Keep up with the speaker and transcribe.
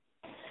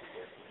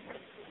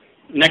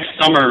next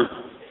summer,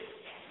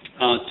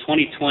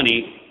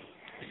 2020,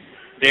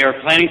 they are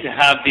planning to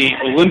have the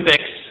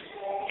Olympics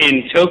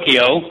in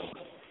Tokyo,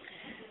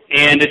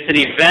 and it's an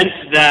event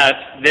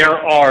that there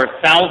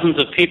are thousands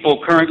of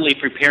people currently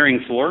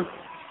preparing for,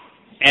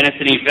 and it's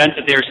an event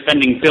that they're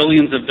spending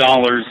billions of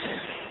dollars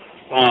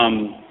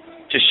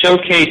to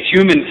showcase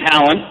human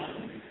talent.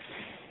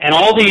 And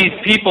all these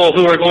people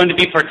who are going to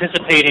be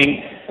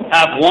participating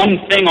have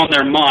one thing on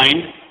their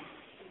mind,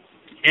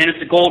 and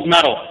it's a gold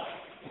medal.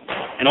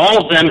 And all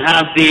of them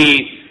have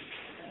the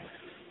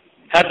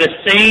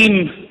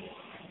same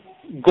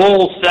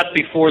goal set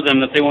before them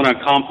that they want to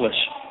accomplish.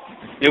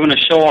 They want to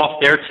show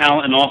off their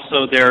talent and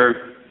also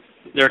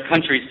their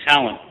country's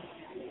talent.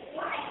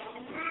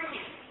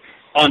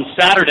 On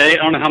Saturday, I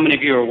don't know how many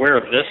of you are aware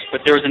of this,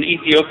 but there was an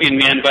Ethiopian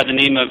man by the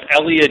name of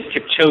Eliud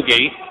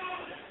Kipchoge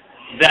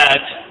that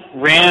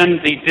ran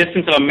the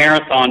distance of a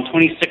marathon,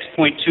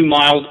 26.2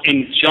 miles,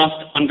 in just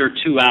under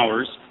 2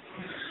 hours,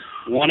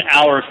 1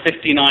 hour,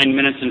 59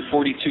 minutes, and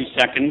 42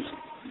 seconds,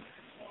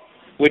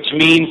 which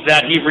means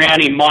that he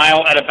ran a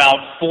mile at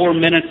about 4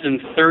 minutes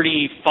and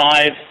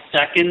 35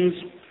 seconds,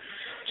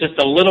 just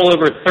a little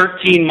over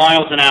 13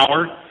 miles an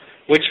hour,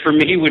 which for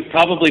me would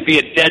probably be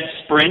a dead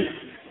sprint,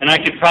 and I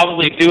could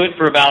probably do it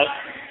for about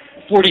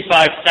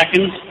 45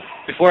 seconds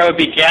before I would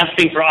be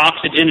gasping for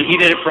oxygen, and he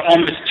did it for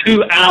almost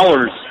 2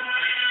 hours,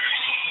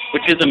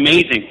 which is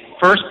amazing.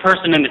 First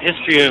person in the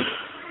history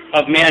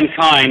of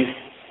mankind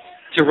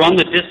to run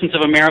the distance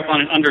of a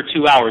marathon in under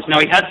 2 hours. Now,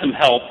 he had some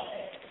help.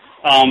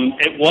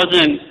 It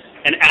wasn't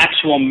an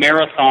actual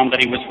marathon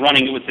that he was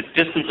running. It was the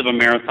distance of a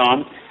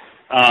marathon.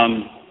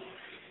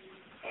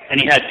 And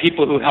he had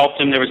people who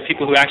helped him. There was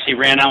people who actually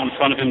ran out in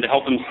front of him to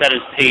help him set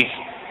his pace.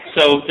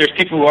 So there's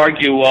people who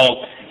argue,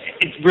 well,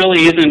 it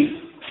really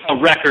isn't a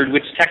record,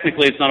 which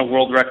technically it's not a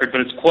world record, but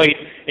it's quite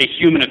a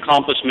human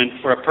accomplishment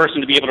for a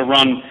person to be able to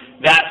run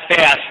that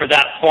fast for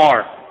that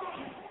far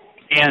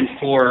and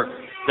for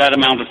that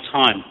amount of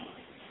time.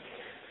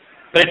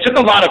 But it took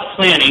a lot of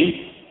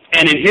planning,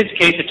 and in his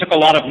case, it took a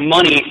lot of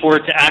money for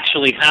it to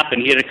actually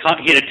happen. He had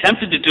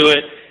attempted to do it,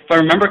 if I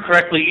remember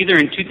correctly, either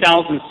in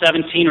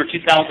 2017 or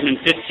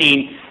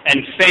 2015 and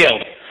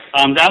failed.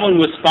 That one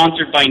was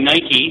sponsored by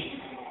Nike,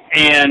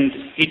 and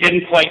he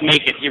didn't quite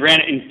make it. He ran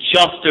it in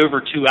just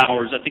over 2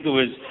 hours. I think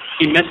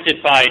he missed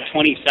it by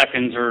 20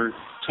 seconds or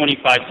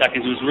 25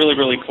 seconds. It was really,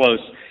 really close.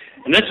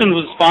 And this one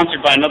was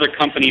sponsored by another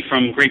company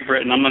from Great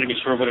Britain. I'm not even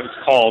sure what it was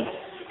called.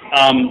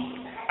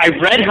 I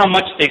read how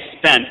much they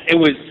spent. It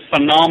was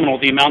phenomenal,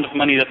 the amount of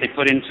money that they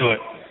put into it.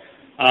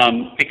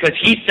 Because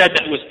he said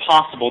that it was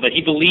possible, that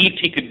he believed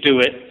he could do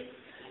it.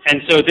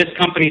 And so this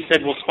company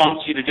said, we'll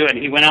sponsor you to do it.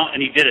 And he went out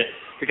and he did it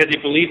because he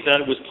believed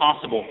that it was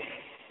possible.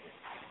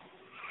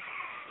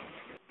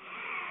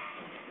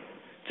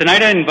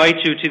 Tonight I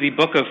invite you to the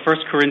book of 1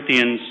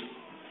 Corinthians,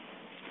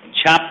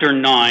 chapter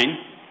 9.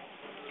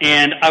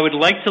 And I would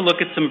like to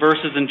look at some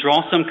verses and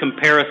draw some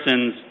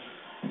comparisons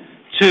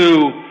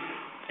to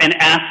an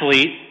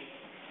athlete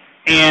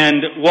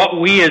and what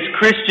we as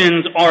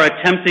Christians are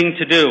attempting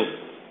to do.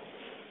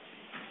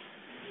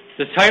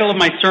 The title of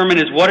my sermon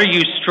is, What Are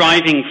You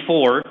Striving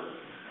For?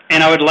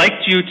 And I would like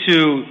you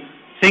to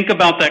think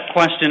about that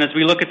question as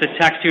we look at the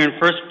text here in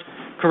 1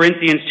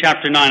 Corinthians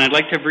chapter 9. I'd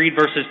like to read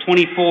verses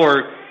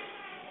 24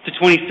 to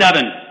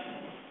 27. It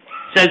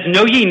says,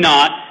 Know ye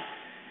not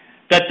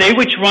that they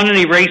which run in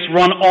a race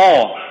run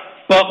all,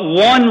 but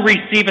one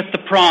receiveth the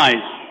prize?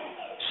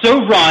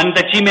 So run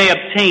that ye may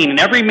obtain. And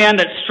every man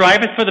that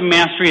striveth for the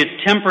mastery is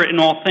temperate in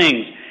all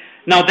things.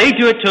 Now they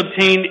do it to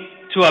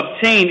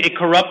obtain a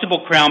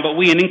corruptible crown, but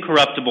we an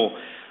incorruptible.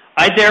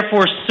 I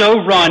therefore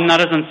so run, not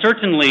as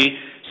uncertainly,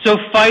 so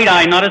fight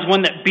I, not as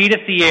one that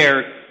beateth the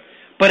air,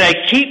 but I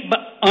keep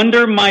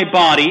under my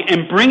body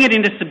and bring it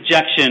into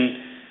subjection,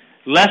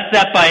 lest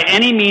that by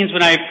any means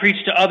when I have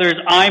preached to others,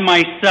 I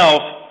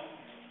myself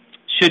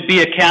should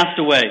be a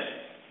castaway.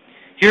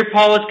 Here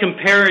Paul is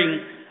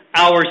comparing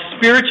our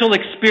spiritual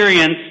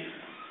experience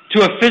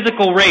to a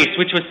physical race,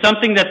 which was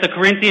something that the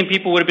Corinthian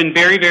people would have been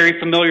very, very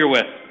familiar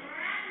with.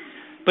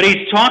 But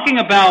he's talking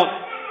about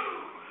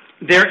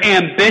their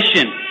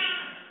ambition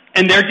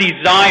and their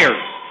desire.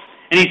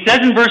 And he says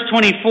in verse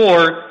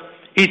 24,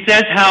 he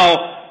says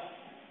how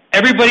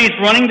everybody's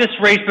running this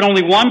race, but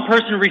only one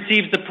person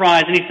receives the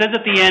prize. And he says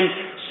at the end,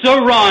 so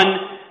run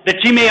that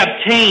ye may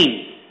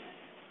obtain.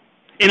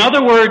 In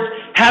other words,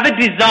 have a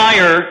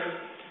desire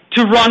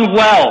to run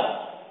well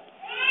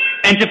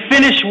and to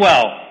finish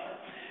well.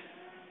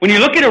 When you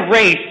look at a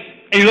race,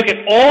 and you look at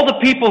all the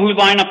people who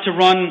line up to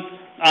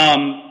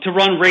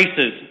run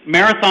races,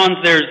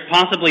 marathons, there's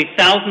possibly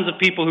thousands of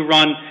people who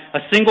run a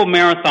single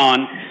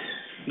marathon.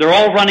 They're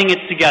all running it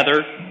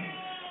together.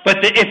 But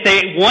if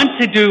they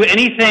want to do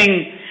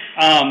anything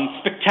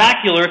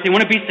spectacular, if they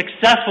want to be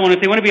successful, and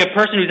if they want to be a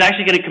person who's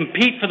actually going to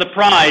compete for the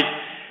prize,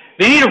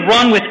 they need to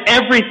run with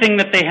everything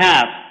that they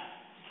have.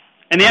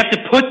 And they have to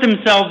put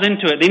themselves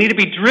into it. They need to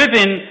be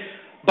driven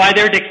by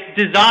their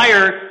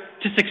desire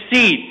to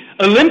succeed.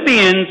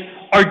 Olympians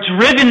are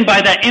driven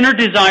by that inner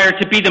desire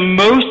to be the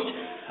most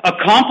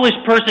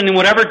accomplished person in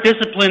whatever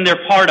discipline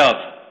they're part of.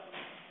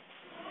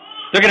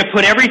 They're going to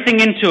put everything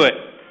into it.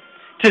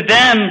 To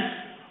them,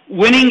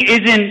 winning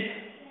isn't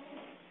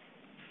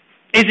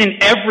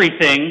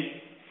everything.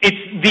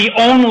 It's the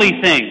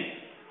only thing.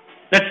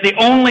 That's the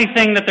only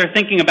thing that they're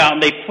thinking about.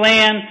 And they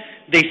plan,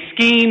 they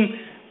scheme,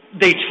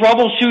 they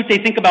troubleshoot, they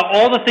think about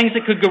all the things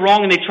that could go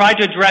wrong, and they try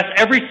to address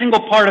every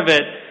single part of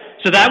it.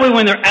 So that way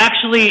when they're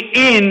actually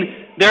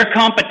in their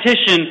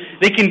competition,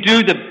 they can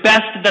do the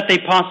best that they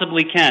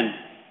possibly can.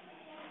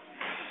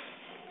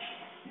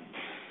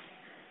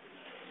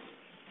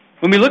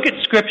 When we look at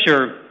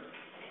Scripture,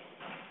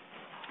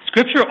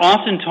 Scripture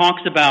often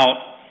talks about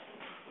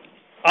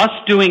us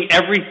doing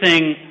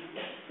everything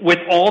with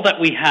all that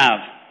we have.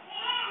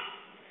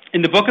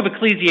 In the book of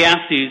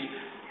Ecclesiastes,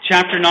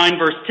 chapter 9,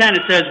 verse 10,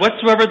 it says,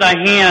 "Whatsoever thy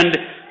hand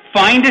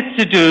findeth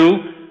to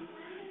do,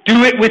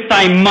 do it with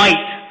thy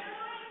might.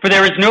 For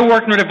there is no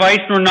work, nor device,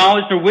 nor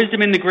knowledge, nor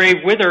wisdom in the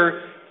grave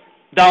whither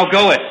thou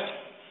goest."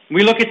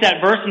 We look at that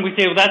verse and we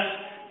say, well,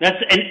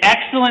 that's an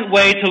excellent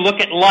way to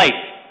look at life.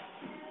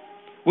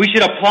 We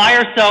should apply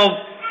ourselves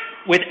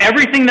with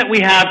everything that we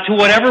have to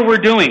whatever we're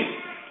doing.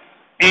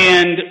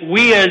 And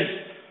we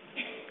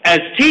as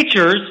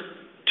teachers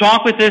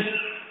talk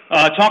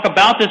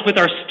about this with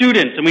our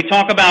students, and we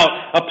talk about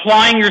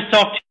applying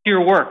yourself to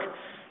your work.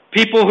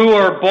 People who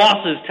are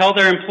bosses tell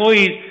their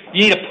employees,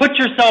 you need to put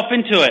yourself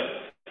into it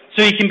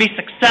so you can be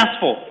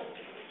successful.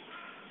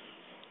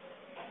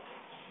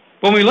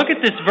 When we look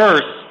at this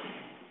verse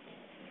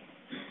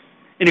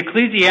in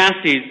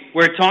Ecclesiastes,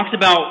 where it talks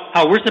about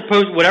how we're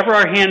supposed, whatever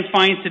our hand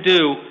finds to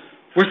do,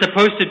 we're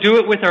supposed to do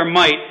it with our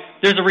might,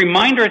 there's a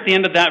reminder at the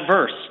end of that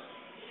verse.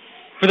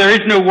 For there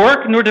is no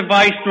work, nor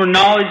device, nor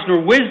knowledge,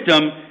 nor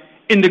wisdom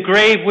in the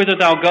grave whither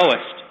thou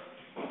goest.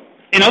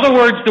 In other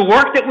words, the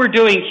work that we're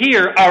doing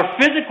here, our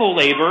physical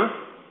labor,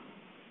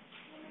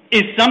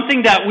 is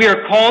something that we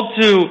are called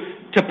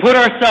to put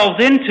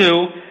ourselves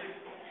into,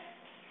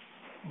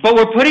 but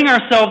we're putting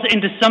ourselves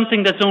into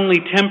something that's only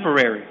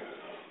temporary.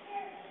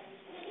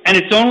 And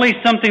it's only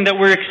something that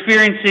we're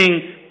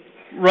experiencing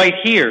right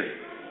here.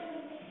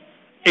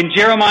 In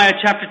Jeremiah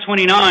chapter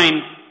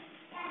 29,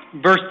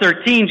 verse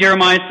 13,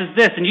 Jeremiah says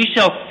this, "And ye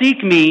shall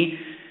seek me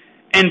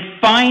and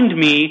find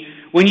me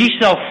when ye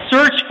shall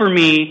search for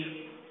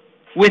me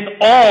with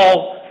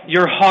all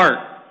your heart."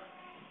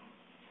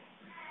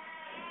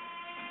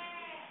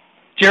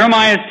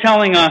 Jeremiah is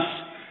telling us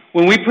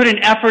when we put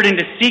an effort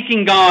into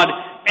seeking God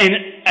and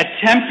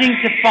attempting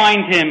to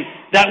find Him,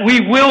 that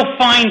we will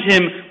find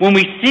Him when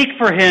we seek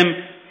for Him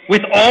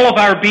with all of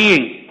our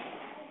being.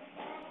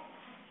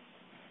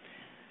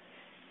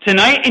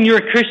 Tonight in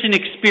your Christian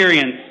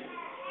experience,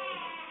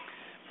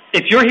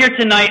 if you're here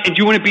tonight and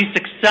you want to be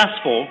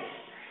successful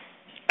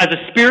as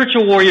a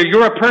spiritual warrior,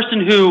 you're a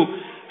person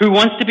who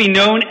wants to be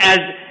known as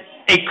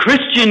a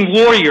Christian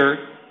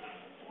warrior,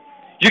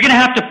 you're going to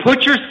have to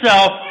put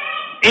yourself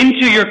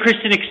into your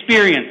Christian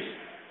experience.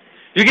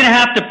 You're going to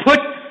have to put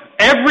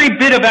every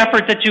bit of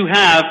effort that you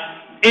have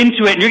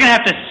into it, and you're going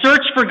to have to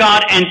search for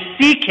God and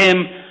seek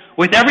Him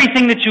with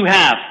everything that you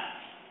have.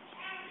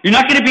 You're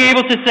not going to be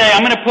able to say,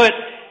 I'm going to put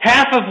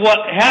half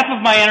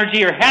of my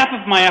energy or half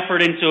of my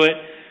effort into it.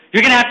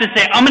 You're going to have to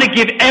say, I'm going to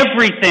give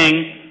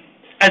everything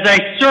as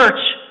I search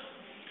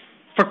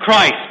for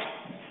Christ.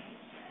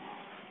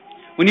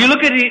 When you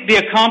look at the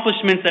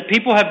accomplishments that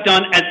people have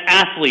done as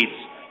athletes,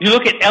 you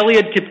look at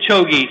Eliud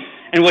Kipchoge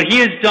and what he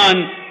has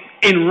done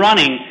in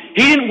running.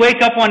 He didn't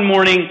wake up one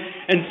morning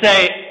and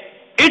say,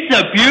 it's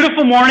a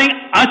beautiful morning,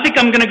 I think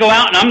I'm going to go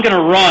out and I'm going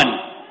to run.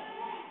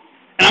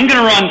 And I'm going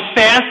to run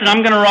fast and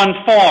I'm going to run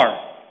far.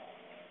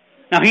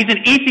 Now, he's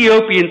an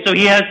Ethiopian, so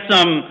he has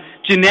some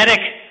genetic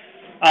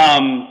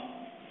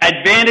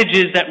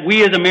advantages that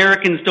we as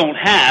Americans don't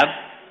have.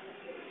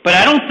 But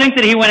I don't think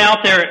that he went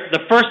out there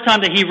the first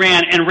time that he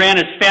ran and ran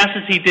as fast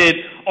as he did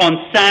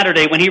on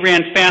Saturday, when he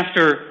ran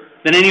faster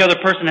than any other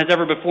person has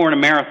ever before in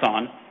a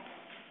marathon.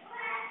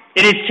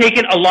 It has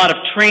taken a lot of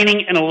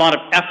training and a lot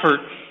of effort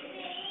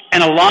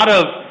and a lot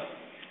of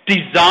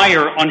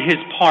desire on his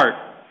part.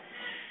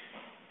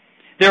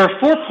 There are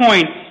 4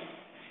 points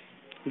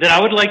that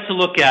I would like to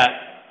look at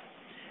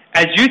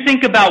as you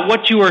think about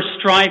what you are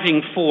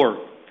striving for.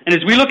 And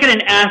as we look at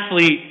an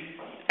athlete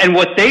and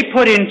what they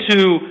put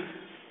into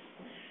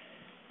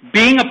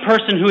being a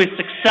person who is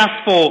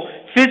successful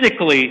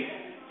physically,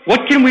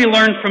 what can we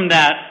learn from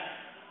that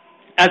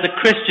as a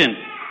Christian?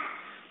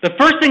 The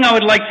first thing I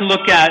would like to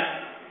look at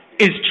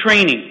is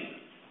training.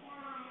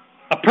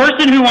 A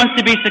person who wants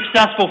to be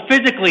successful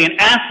physically, an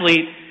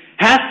athlete,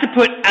 has to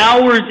put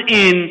hours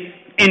in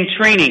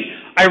training.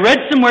 I read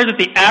somewhere that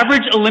the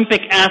average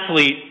Olympic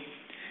athlete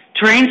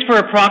trains for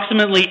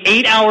approximately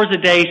 8 hours a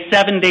day,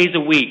 7 days a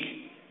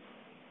week.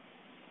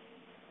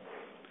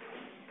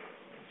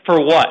 For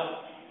what?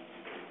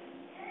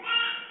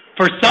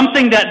 For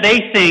something that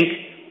they think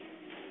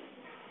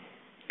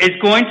is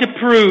going to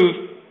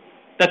prove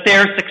that they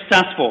are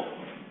successful.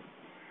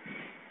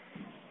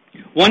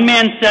 One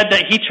man said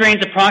that he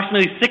trains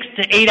approximately 6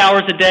 to 8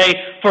 hours a day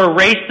for a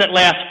race that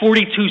lasts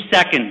 42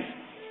 seconds.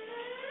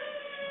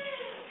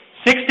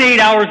 6 to 8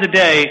 hours a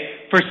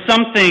day for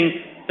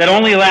something that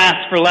only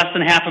lasts for less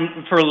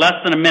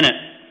than a minute.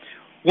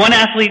 One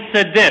athlete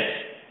said this: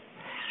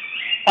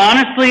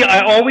 "Honestly,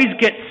 I always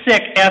get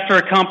sick after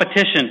a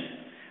competition.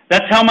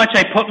 That's how much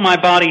I put my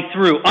body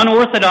through."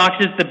 Unorthodox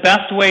is the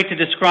best way to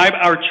describe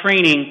our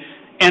training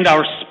and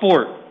our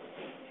sport.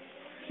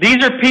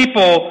 These are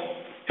people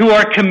who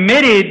are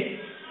committed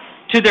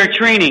to their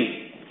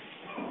training.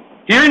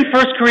 Here in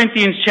 1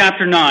 Corinthians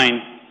chapter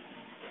 9,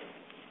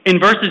 in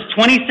verses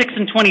 26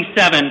 and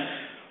 27,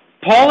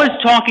 Paul is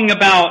talking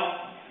about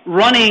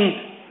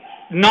running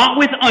not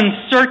with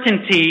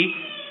uncertainty,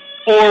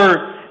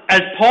 or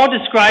as Paul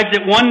describes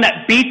it, one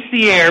that beats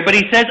the air, but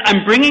he says,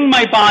 I'm bringing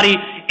my body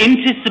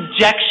into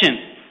subjection.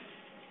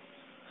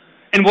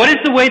 And what is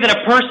the way that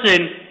a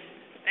person,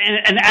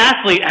 an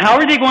athlete, how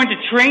are they going to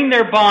train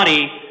their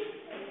body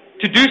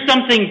to do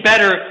something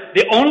better?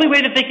 The only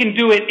way that they can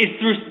do it is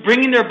through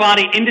bringing their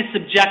body into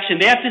subjection.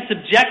 They have to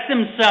subject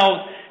themselves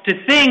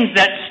to things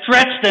that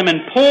stretch them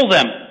and pull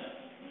them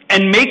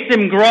and make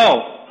them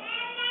grow.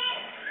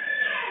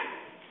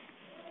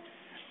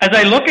 As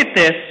I look at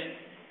this,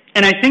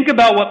 and I think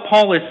about what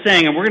Paul is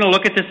saying, and we're going to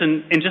look at this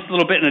in just a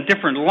little bit in a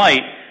different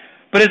light,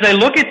 but as I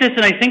look at this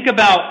and I think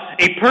about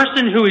a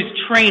person who is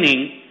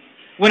training,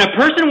 when a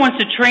person wants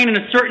to train in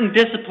a certain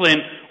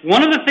discipline,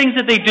 one of the things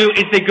that they do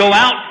is they go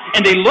out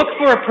and they look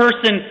for a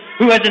person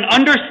who has an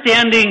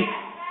understanding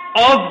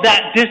of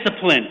that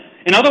discipline.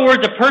 In other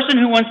words, a person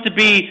who wants to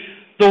be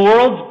the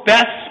world's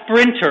best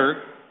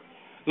sprinter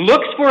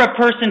looks for a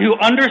person who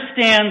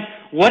understands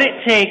what it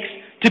takes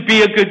to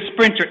be a good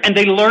sprinter, and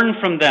they learn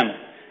from them.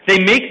 They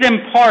make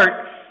them part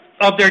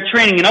of their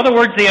training. In other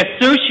words, they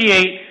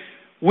associate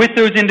with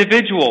those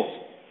individuals.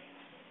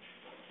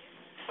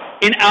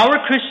 In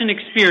our Christian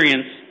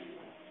experience,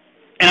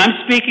 and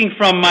I'm speaking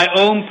from my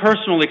own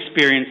personal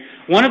experience,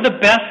 one of the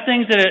best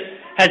things that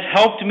has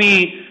helped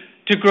me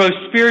to grow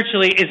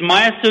spiritually is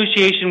my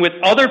association with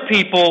other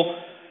people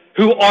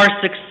who are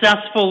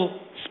successful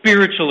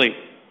spiritually.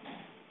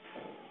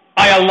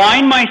 I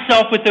align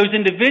myself with those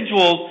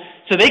individuals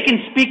so they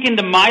can speak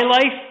into my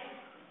life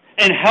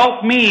and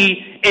help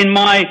me in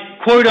my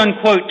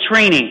quote-unquote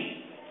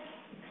training,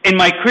 in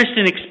my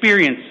Christian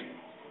experience.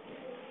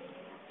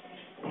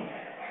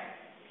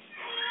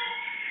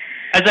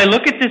 As I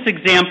look at this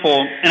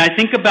example and I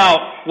think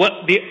about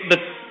what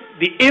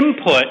the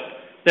input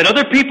that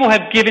other people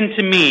have given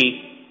to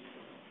me,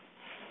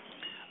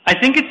 I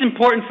think it's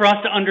important for us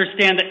to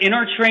understand that in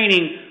our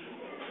training,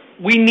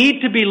 we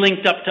need to be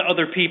linked up to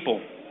other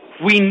people.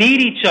 We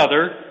need each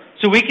other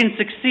so we can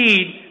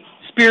succeed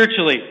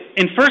spiritually.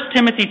 In 1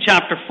 Timothy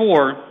chapter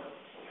 4,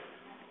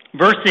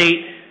 verse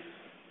 8,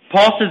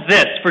 Paul says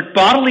this: "For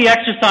bodily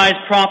exercise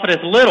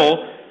profiteth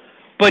little,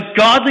 but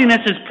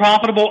godliness is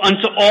profitable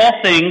unto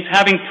all things,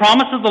 having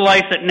promise of the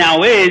life that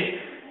now is,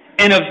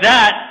 and of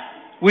that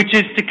which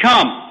is to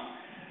come."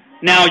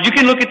 Now, you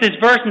can look at this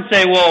verse and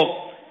say,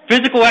 well,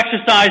 physical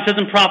exercise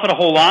doesn't profit a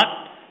whole lot,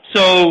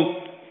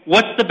 so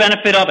what's the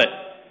benefit of it?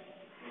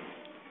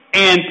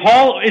 And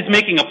Paul is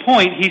making a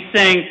point. He's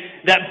saying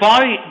that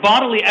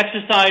bodily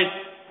exercise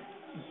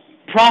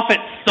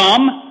profits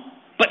some,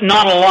 but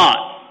not a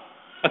lot.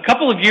 A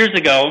couple of years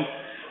ago,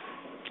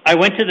 I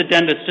went to the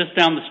dentist just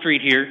down the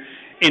street here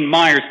in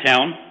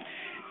Myerstown,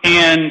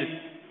 and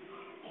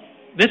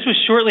this was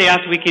shortly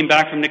after we came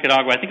back from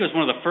Nicaragua. I think it was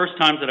one of the first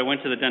times that I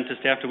went to the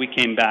dentist after we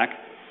came back.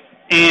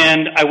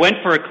 And I went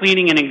for a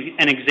cleaning and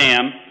an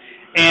exam,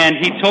 and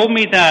he told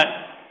me that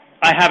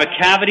I have a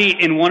cavity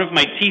in one of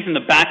my teeth in the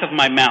back of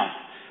my mouth.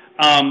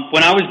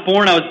 When I was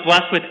born, I was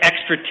blessed with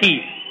extra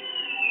teeth.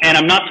 And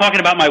I'm not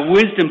talking about my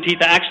wisdom teeth.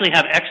 I actually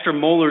have extra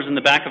molars in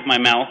the back of my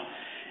mouth.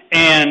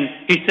 And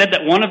he said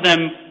that one of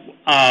them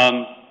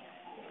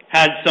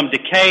had some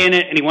decay in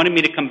it, and he wanted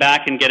me to come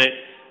back and get it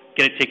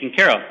taken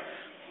care of.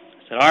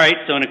 I said, all right.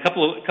 So in a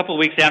couple of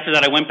weeks after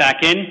that, I went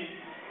back in,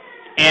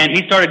 and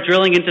he started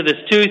drilling into this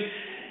tooth.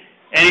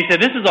 And he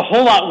said, this is a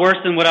whole lot worse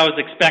than what I was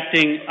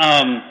expecting.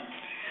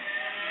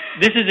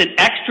 This is an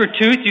extra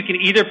tooth. You can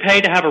either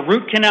pay to have a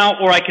root canal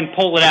or I can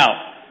pull it out.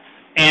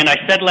 And I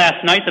said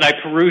last night that I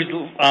perused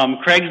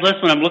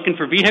Craigslist when I'm looking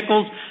for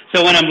vehicles.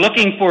 So when I'm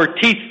looking for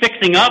teeth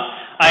fixing up,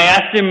 I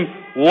asked him,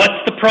 what's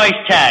the price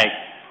tag?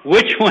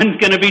 Which one's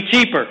going to be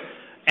cheaper?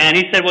 And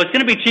he said, well, it's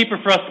going to be cheaper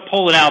for us to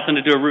pull it out than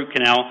to do a root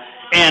canal.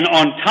 And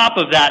on top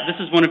of that, this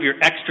is one of your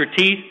extra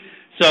teeth,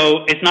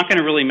 so it's not going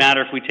to really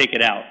matter if we take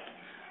it out.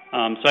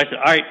 So I said,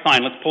 all right,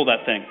 fine, let's pull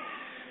that thing.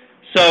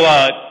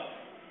 So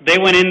they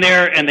went in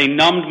there and they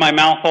numbed my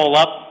mouth all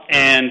up,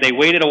 and they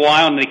waited a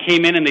while, and they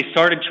came in and they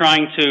started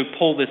trying to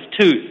pull this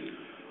tooth.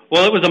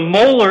 Well, it was a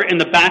molar in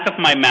the back of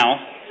my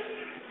mouth,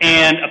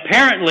 and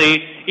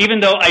apparently, even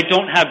though I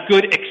don't have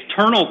good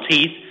external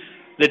teeth,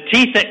 the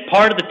teeth, that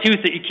part of the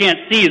tooth that you can't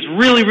see, is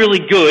really, really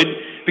good,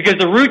 because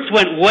the roots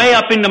went way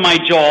up into my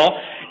jaw,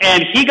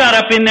 and he got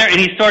up in there and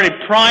he started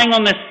prying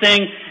on this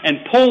thing and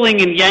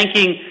pulling and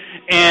yanking,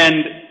 and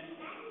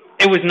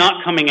it was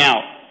not coming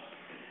out.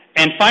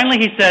 And finally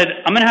he said,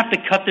 I'm going to have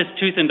to cut this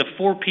tooth into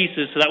 4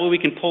 pieces so that way we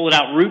can pull it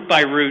out root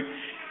by root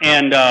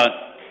and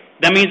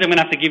that means I'm going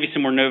to have to give you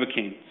some more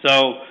Novocaine.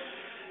 So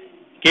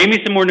gave me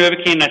some more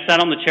Novocaine, and I sat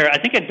on the chair. I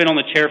think I'd been on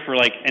the chair for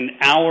like an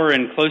hour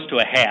and close to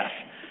a half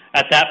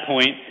at that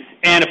point.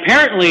 And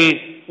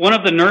apparently one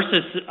of the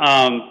nurses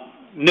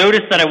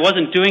noticed that I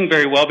wasn't doing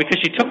very well because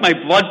she took my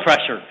blood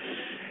pressure.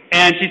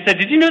 And she said,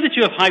 "Did you know that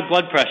you have high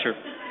blood pressure?"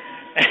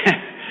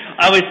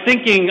 I was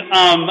thinking,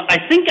 I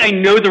think I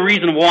know the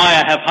reason why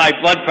I have high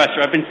blood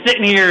pressure. I've been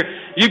sitting here,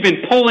 you've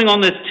been pulling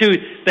on this tooth,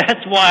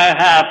 that's why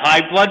I have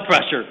high blood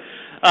pressure.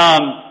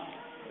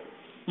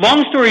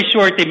 Long story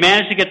short, they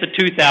managed to get the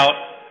tooth out,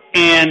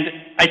 and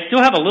I still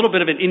have a little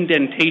bit of an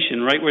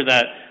indentation right where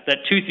that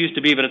tooth used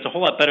to be, but it's a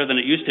whole lot better than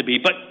it used to be.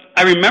 But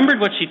I remembered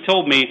what she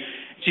told me.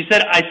 She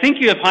said, "I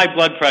think you have high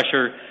blood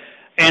pressure."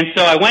 And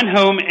so I went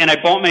home and I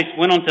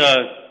went onto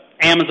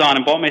Amazon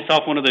and bought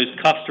myself one of those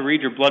cuffs to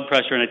read your blood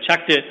pressure, and I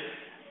checked it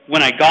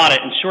when I got it,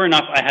 and sure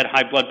enough, I had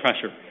high blood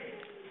pressure,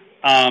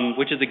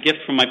 which is a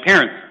gift from my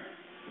parents.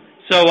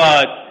 So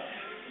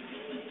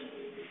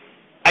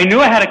I knew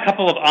I had a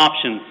couple of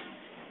options.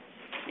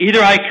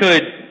 Either I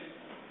could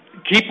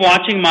keep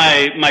watching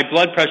my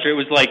blood pressure. It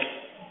was like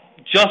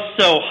just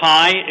so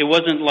high. It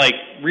wasn't like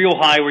real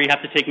high where you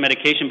have to take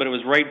medication, but it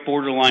was right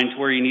borderline to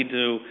where you need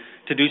to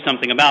do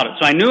something about it.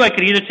 So I knew I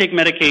could either take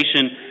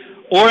medication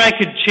or I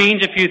could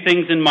change a few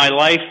things in my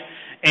life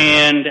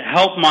and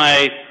help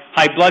my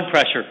high blood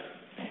pressure.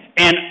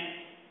 And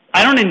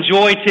I don't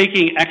enjoy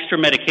taking extra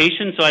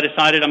medication, so I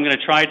decided I'm going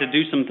to try to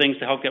do some things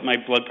to help get my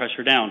blood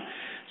pressure down.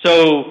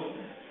 So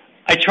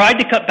I tried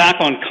to cut back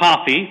on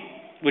coffee,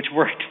 which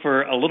worked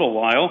for a little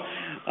while,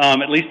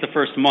 at least the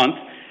first month.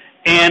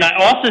 And I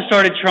also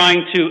started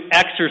trying to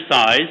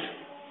exercise,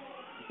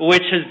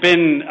 which has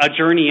been a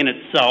journey in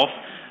itself.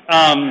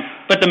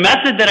 But the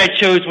method that I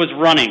chose was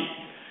running,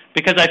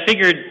 because I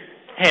figured,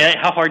 hey,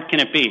 how hard can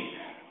it be?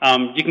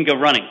 You can go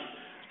running.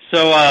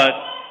 So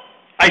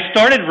I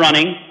started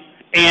running,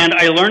 and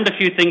I learned a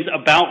few things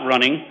about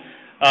running.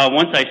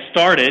 Once I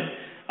started,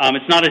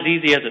 it's not as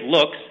easy as it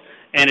looks,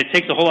 and it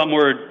takes a whole lot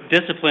more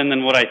discipline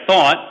than what I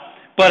thought.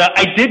 But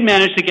I did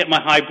manage to get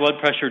my high blood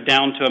pressure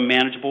down to a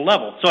manageable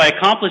level. So I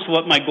accomplished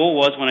what my goal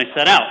was when I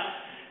set out.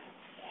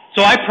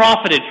 So I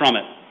profited from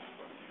it.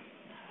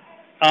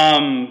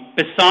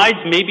 Besides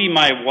maybe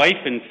my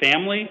wife and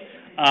family,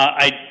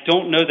 I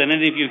don't know that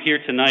any of you here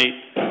tonight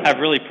have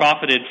really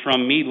profited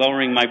from me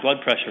lowering my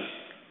blood pressure.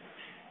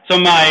 So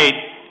my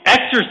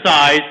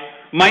exercise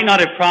might not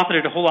have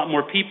profited a whole lot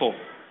more people.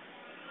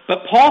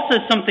 But Paul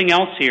says something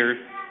else here.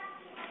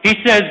 He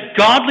says,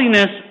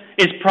 godliness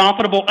is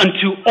profitable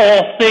unto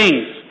all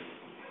things,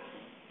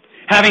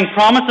 having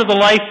promise of the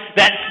life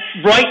that's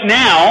right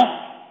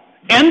now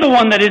and the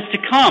one that is to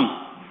come.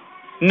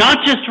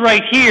 Not just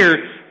right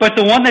here, but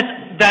the one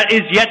that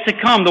is yet to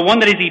come, the one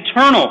that is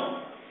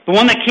eternal, the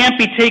one that can't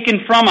be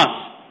taken from us.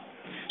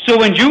 So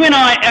when you and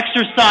I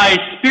exercise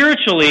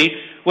spiritually,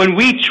 when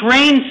we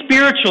train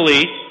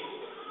spiritually,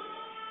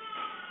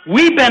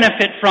 we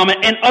benefit from it,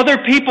 and other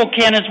people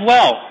can as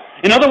well.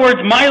 In other words,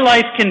 my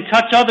life can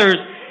touch others,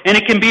 and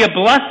it can be a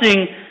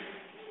blessing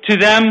to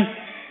them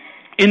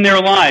in their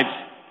lives.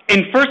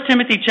 In 1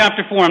 Timothy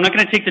chapter 4, I'm not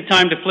going to take the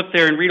time to flip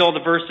there and read all the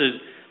verses,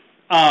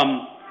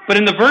 but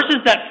in the verses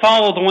that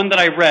follow the one that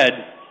I read,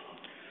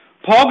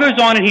 Paul goes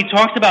on and he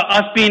talks about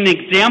us being an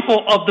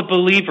example of the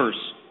believers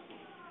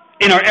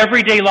in our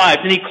everyday lives,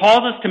 and he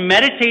calls us to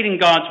meditate in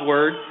God's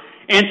Word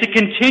and to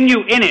continue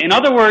in it. In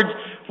other words,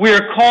 we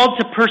are called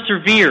to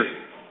persevere.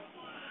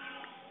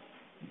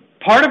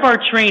 Part of our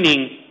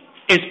training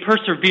is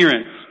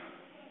perseverance.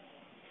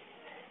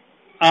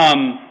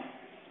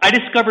 I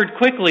discovered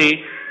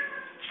quickly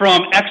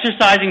from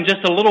exercising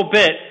just a little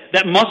bit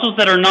that muscles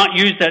that are not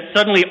used, that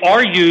suddenly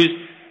are used,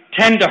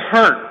 tend to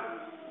hurt,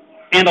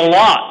 and a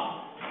lot.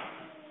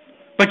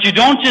 But you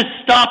don't just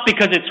stop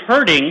because it's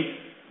hurting.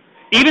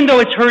 Even though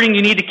it's hurting,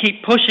 you need to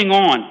keep pushing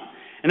on.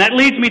 And that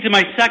leads me to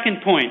my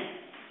second point,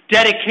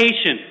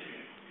 dedication.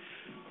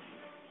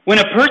 When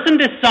a person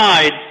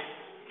decides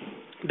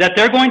that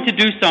they're going to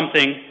do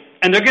something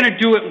and they're going to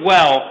do it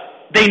well,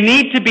 they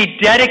need to be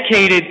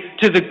dedicated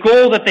to the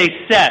goal that they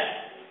set.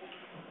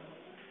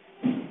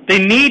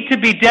 They need to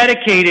be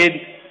dedicated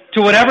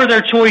to whatever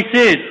their choice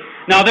is.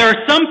 Now, there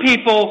are some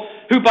people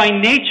who by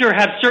nature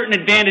have certain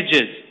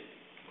advantages.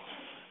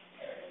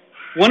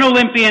 One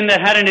Olympian that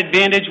had an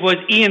advantage was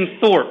Ian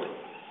Thorpe.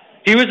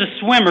 He was a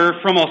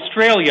swimmer from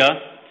Australia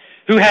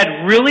who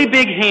had really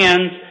big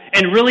hands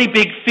and really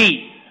big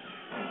feet.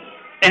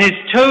 And his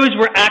toes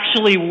were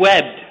actually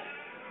webbed.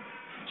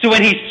 So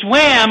when he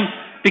swam,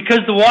 because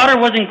the water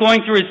wasn't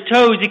going through his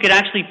toes, he could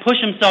actually push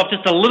himself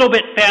just a little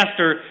bit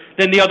faster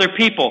than the other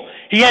people.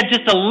 He had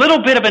just a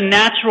little bit of a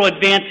natural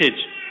advantage.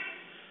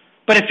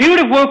 But if he would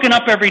have woken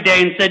up every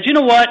day and said, you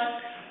know what,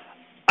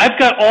 I've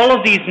got all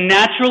of these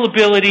natural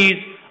abilities,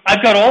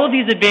 I've got all of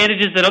these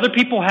advantages that other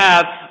people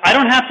have, I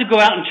don't have to go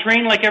out and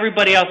train like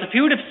everybody else. If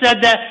he would have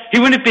said that, he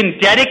would have been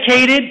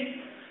dedicated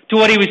to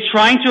what he was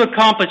trying to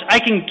accomplish. I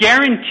can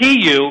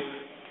guarantee you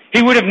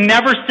he would have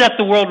never set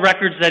the world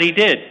records that he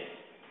did.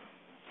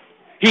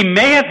 He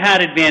may have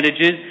had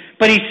advantages,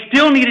 but he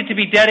still needed to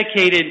be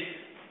dedicated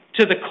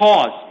to the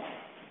cause.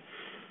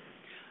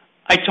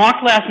 I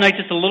talked last night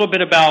just a little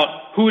bit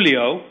about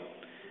Julio,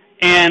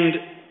 and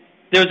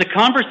there was a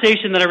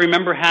conversation that I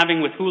remember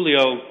having with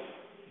Julio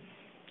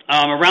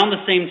around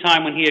the same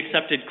time when he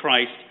accepted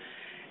Christ,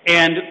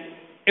 and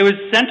it was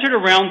centered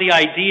around the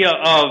idea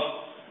of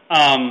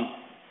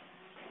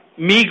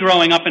me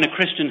growing up in a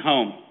Christian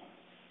home.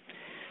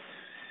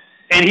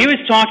 And he was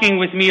talking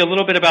with me a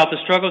little bit about the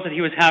struggles that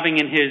he was having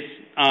in his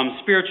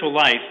spiritual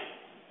life.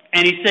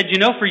 And he said,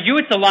 for you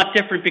it's a lot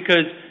different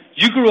because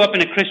you grew up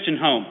in a Christian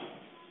home.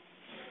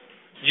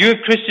 You have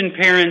Christian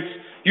parents.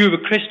 You have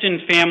a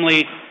Christian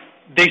family.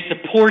 They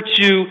support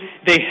you.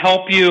 They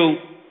help you.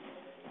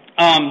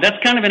 That's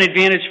kind of an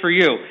advantage for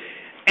you.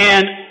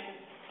 And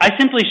I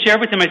simply shared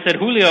with him, I said,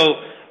 Julio,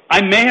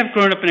 I may have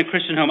grown up in a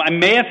Christian home. I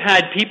may have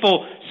had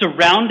people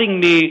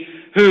surrounding me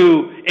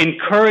who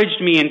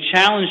encouraged me and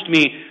challenged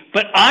me,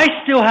 but I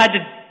still had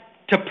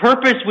to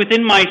purpose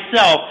within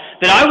myself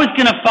that I was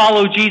going to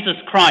follow Jesus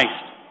Christ.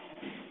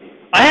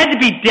 I had to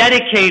be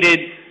dedicated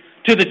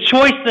to the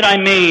choice that I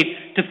made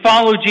to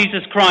follow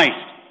Jesus Christ.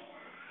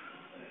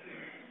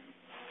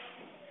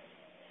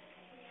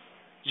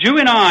 You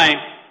and I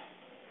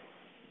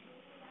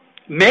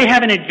may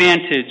have an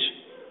advantage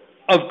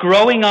of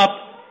growing up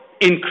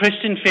in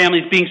Christian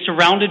families, being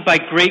surrounded by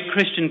great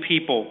Christian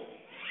people.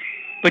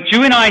 But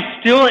you and I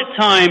still at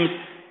times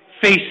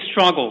face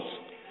struggles.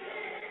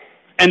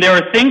 And there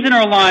are things in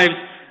our lives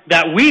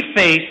that we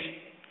face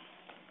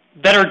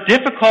that are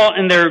difficult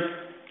and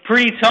they're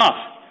pretty tough.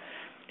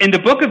 In the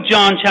book of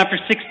John, chapter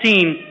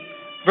 16,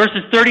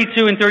 verses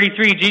 32 and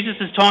 33, Jesus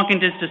is talking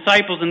to his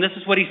disciples, and this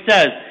is what he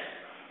says.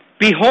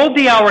 Behold,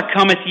 the hour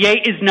cometh, yea,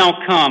 is now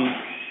come,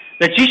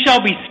 that ye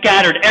shall be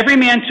scattered, every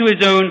man to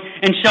his own,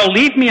 and shall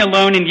leave me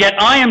alone, and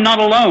yet I am not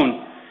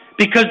alone,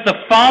 because the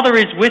Father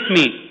is with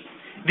me.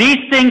 These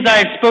things I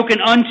have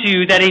spoken unto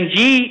you, that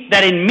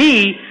in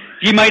me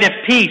ye might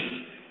have peace.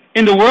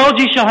 In the world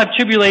ye shall have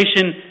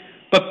tribulation,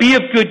 but be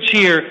of good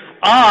cheer.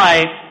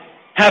 I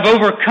have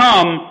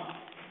overcome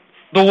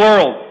the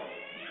world.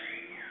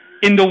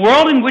 In the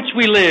world in which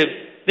we live,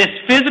 this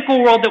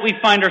physical world that we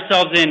find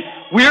ourselves in,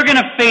 we're going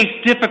to face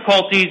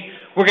difficulties.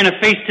 We're going to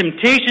face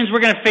temptations. We're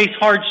going to face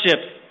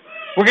hardships.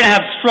 We're going to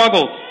have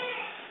struggles.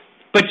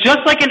 But just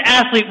like an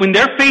athlete, when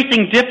they're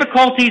facing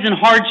difficulties and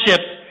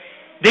hardships,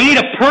 they need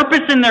a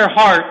purpose in their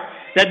heart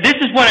that this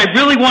is what I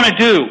really want to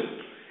do.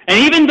 And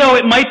even though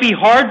it might be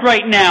hard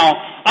right now,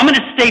 I'm going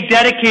to stay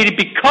dedicated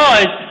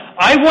because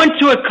I want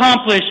to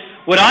accomplish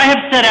what I have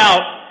set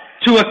out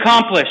to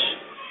accomplish.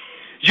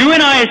 You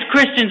and I as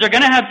Christians are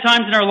going to have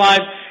times in our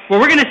lives where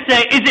we're going to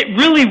say, is it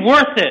really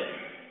worth it?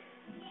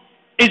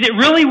 Is it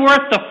really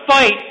worth the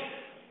fight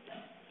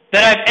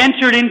that I've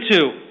entered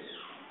into?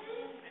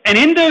 And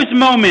in those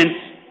moments,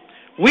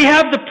 we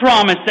have the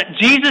promise that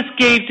Jesus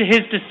gave to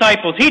his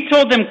disciples. He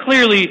told them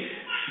clearly,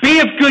 be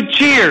of good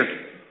cheer.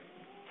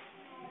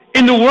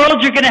 In the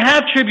world, you're going to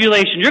have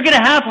tribulation. You're going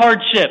to have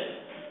hardship.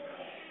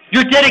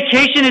 Your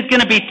dedication is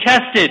going to be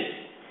tested.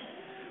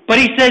 But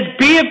he says,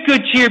 be of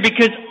good cheer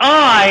because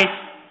I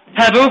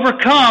have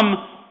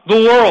overcome the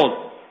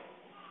world.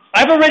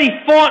 I've already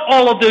fought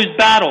all of those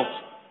battles.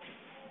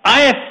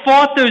 I have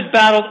fought those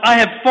battles. I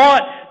have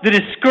fought the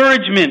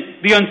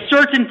discouragement, the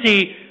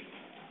uncertainty.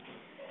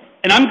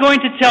 And I'm going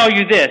to tell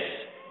you this.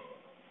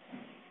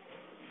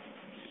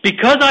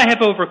 Because I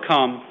have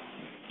overcome,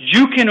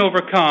 you can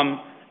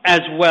overcome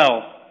as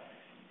well.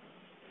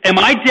 Am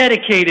I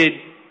dedicated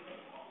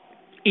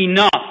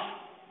enough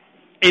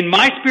in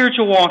my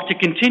spiritual walk to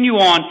continue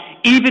on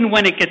even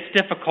when it gets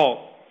difficult?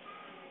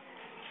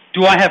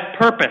 Do I have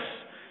purpose?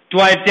 Do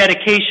I have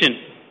dedication?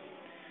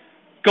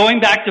 Going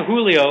back to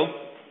Julio,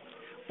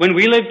 when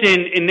we lived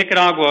in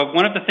Nicaragua,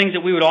 one of the things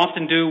that we would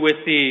often do with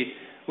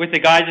the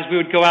guys is we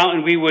would go out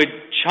and we would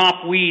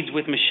chop weeds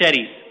with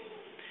machetes.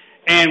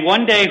 And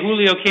one day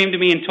Julio came to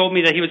me and told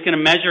me that he was going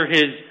to measure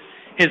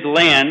his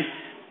land,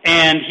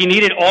 and he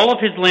needed all of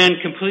his land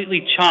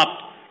completely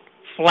chopped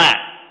flat.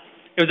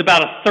 It was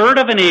about a third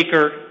of an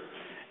acre,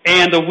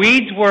 and the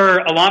weeds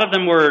a lot of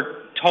them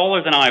were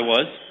taller than I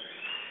was.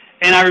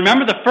 And I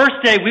remember the first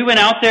day we went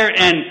out there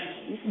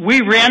and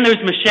we ran those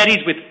machetes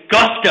with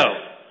gusto.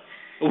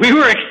 We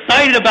were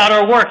excited about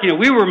our work.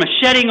 We were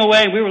macheting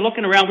away. We were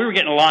looking around. We were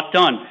getting a lot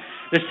done.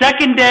 The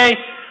second day,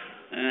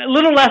 a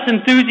little less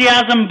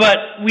enthusiasm, but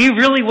we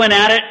really went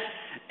at it.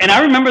 And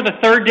I remember the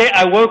third day,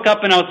 I woke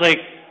up and I was like,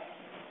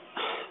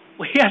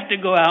 we have to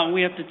go out and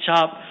we have to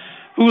chop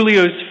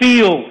Julio's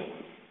field.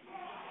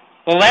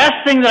 The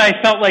last thing that I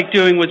felt like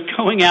doing was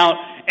going out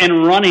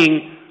and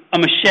running a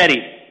machete.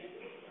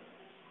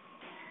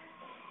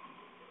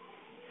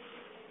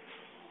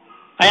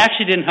 I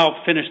actually didn't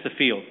help finish the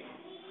field.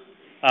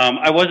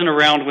 I wasn't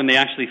around when they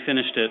actually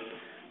finished it,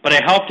 but I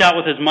helped out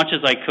with as much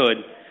as I could.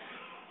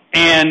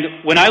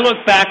 And when I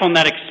look back on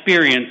that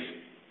experience,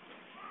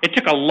 it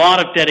took a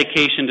lot of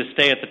dedication to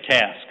stay at the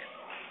task.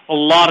 A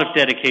lot of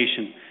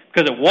dedication.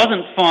 Because it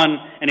wasn't fun,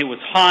 and it was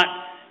hot,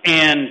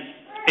 and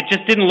it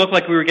just didn't look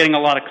like we were getting a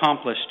lot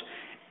accomplished.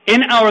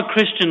 In our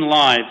Christian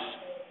lives,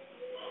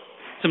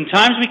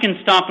 sometimes we can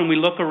stop and we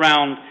look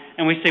around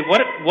and we say,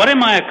 what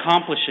am I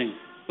accomplishing?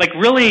 Like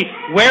really,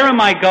 where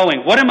am I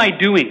going? What am I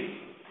doing?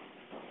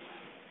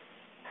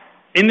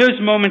 In those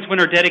moments when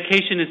our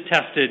dedication is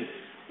tested,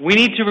 we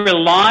need to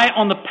rely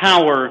on the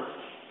power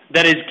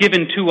that is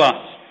given to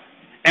us.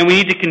 And we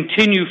need to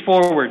continue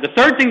forward. The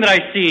third thing that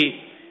I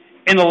see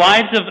in the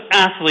lives of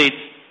athletes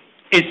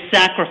is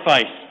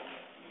sacrifice.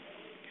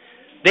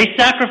 They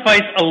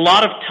sacrifice a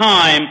lot of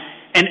time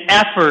and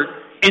effort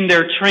in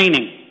their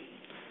training.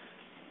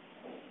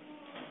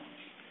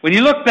 When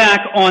you look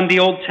back on the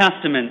Old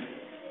Testament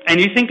and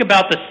you think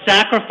about the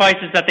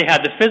sacrifices that they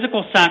had, the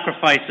physical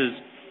sacrifices,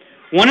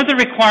 one of the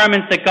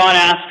requirements that God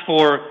asked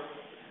for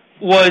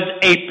was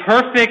a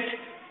perfect,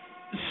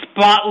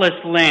 spotless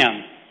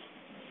lamb.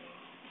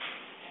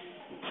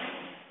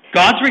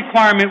 God's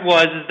requirement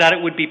was that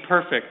it would be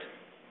perfect.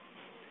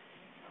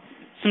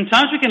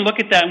 Sometimes we can look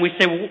at that and we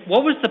say, well,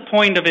 what was the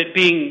point of it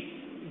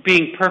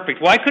being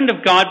perfect? Why couldn't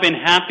have God been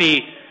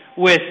happy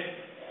with,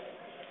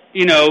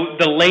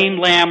 the lame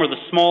lamb or the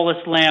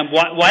smallest lamb?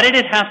 Why did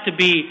it have to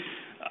be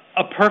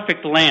a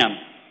perfect lamb?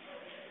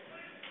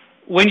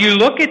 When you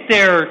look at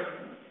their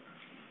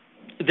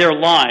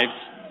lives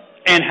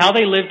and how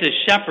they lived as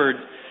shepherds,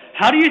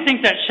 how do you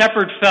think that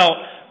shepherd felt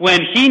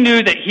when he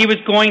knew that he was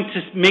going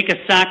to make a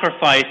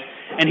sacrifice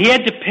and he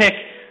had to pick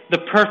the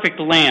perfect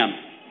lamb?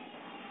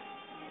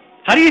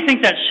 How do you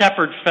think that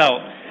shepherd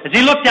felt as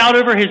he looked out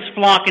over his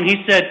flock and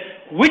he said,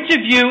 which of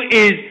you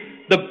is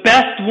the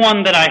best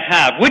one that I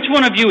have? Which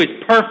one of you is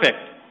perfect?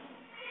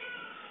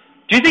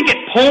 Do you think it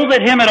pulled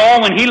at him at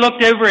all when he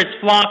looked over his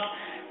flock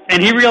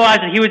and he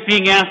realized that he was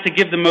being asked to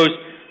give the most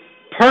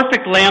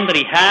perfect lamb that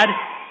he had?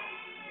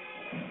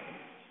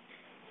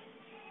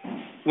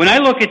 When I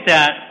look at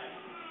that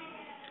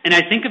and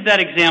I think of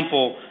that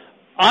example,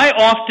 I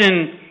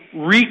often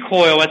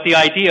recoil at the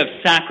idea of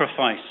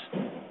sacrifice.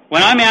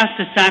 When I'm asked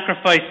to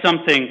sacrifice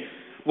something,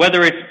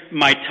 whether it's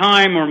my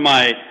time or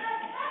my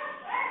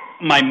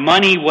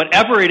money,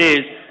 whatever it is,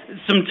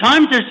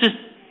 sometimes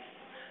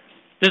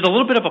there's a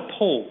little bit of a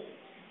pull.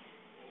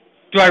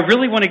 Do I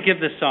really want to give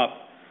this up?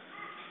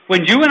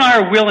 When you and I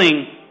are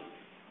willing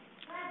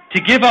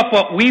to give up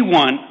what we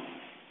want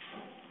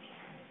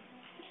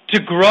to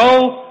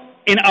grow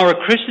in our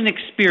Christian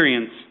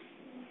experience,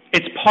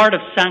 it's part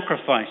of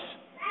sacrifice.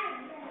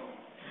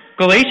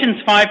 Galatians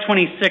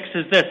 5:26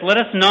 says this, let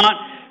us not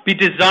be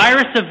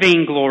desirous of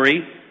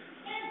vainglory,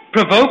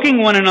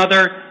 provoking one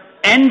another,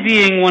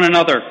 envying one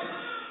another.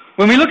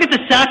 When we look at the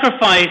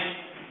sacrifice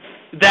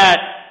that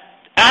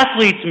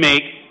athletes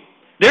make,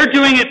 they're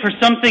doing it for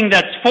something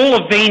that's full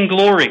of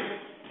vainglory.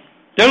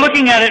 They're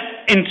looking at it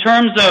in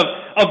terms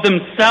of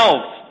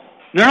themselves.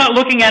 They're not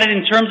looking at it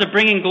in terms of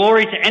bringing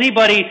glory to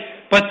anybody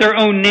but their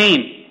own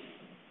name.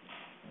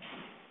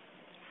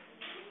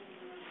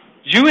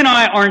 You and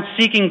I aren't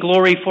seeking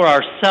glory for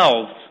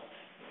ourselves.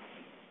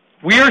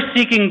 We are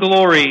seeking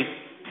glory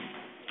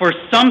for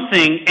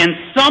something and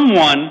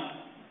someone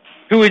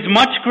who is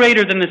much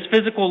greater than this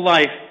physical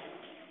life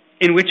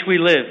in which we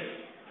live.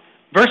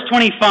 Verse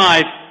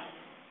 25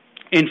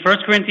 in 1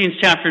 Corinthians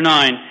chapter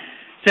 9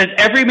 says,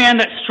 every man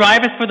that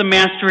striveth for the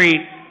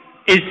mastery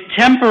is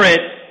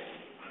temperate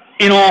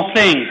in all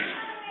things.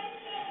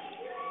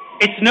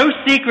 It's no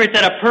secret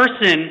that a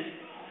person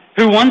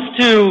who wants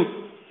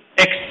to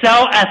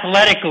excel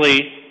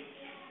athletically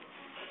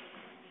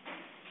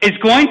is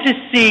going to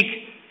seek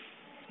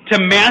to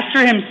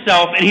master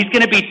himself, and he's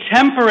going to be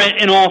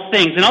temperate in all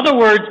things. In other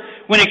words,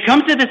 when it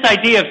comes to this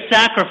idea of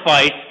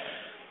sacrifice,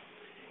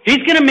 he's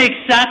going to make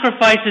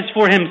sacrifices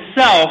for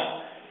himself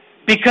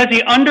because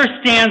he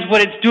understands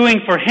what it's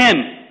doing for him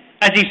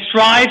as he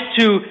strives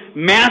to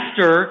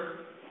master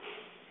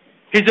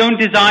his own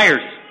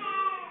desires.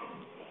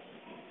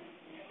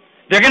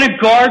 They're going to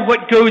guard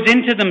what goes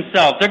into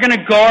themselves. They're going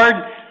to guard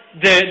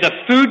the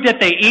food that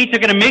they eat. They're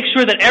going to make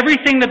sure that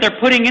everything that they're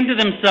putting into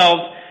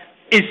themselves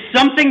is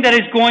something that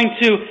is going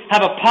to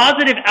have a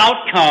positive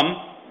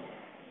outcome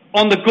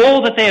on the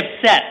goal that they have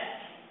set.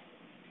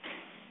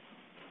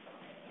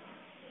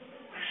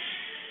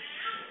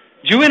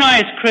 You and I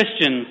as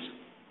Christians,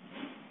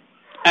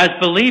 as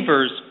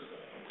believers,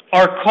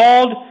 are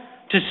called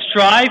to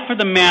strive for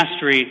the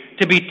mastery,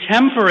 to be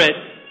temperate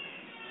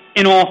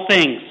in all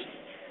things.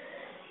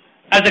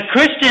 As a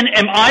Christian,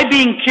 am I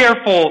being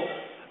careful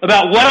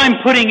about what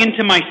I'm putting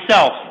into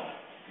myself?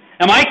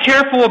 Am I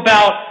careful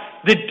about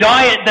the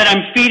diet that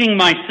I'm feeding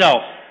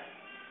myself?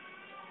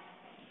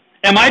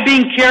 Am I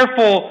being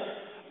careful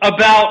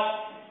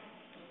about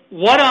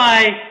what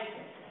I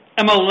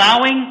am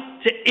allowing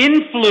to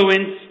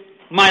influence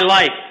my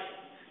life?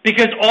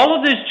 Because all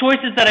of those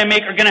choices that I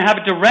make are going to have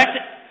a direct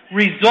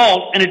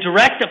result and a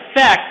direct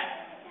effect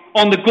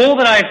on the goal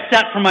that I have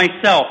set for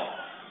myself.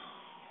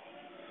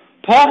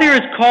 Paul here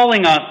is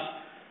calling us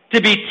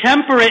to be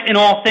temperate in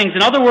all things.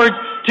 In other words,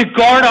 to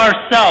guard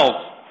ourselves,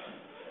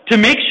 to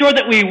make sure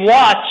that we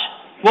watch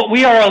what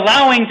we are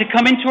allowing to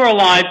come into our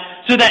lives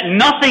so that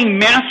nothing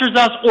masters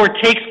us or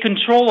takes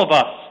control of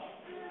us.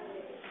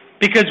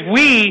 Because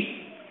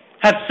we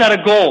have set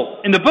a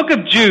goal. In the book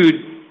of Jude,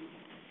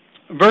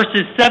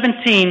 verses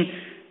 17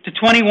 to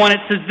 21, it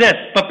says this,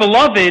 "But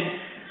beloved,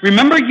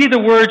 remember ye the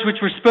words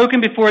which were spoken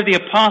before the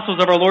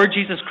apostles of our Lord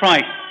Jesus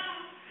Christ,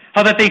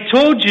 how that they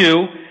told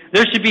you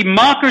there should be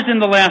mockers in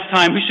the last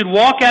time, who should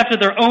walk after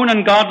their own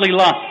ungodly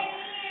lusts.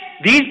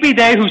 These be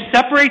they who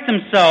separate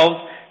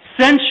themselves,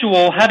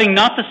 sensual, having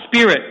not the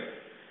Spirit.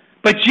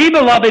 But ye,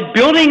 beloved,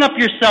 building up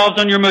yourselves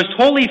on your most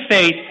holy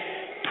faith,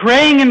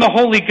 praying in the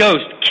Holy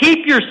Ghost,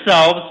 keep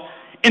yourselves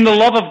in the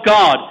love of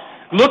God,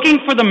 looking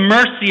for the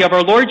mercy of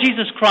our Lord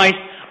Jesus Christ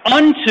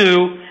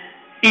unto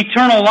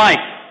eternal life."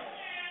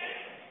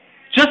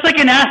 Just like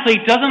an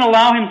athlete doesn't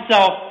allow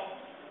himself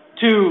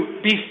to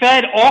be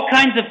fed all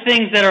kinds of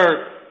things that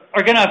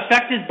are going to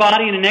affect his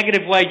body in a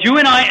negative way, you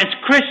and I as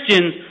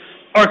Christians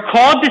are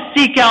called to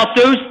seek out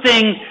those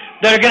things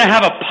that are going to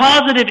have a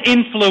positive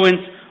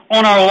influence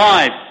on our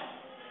lives.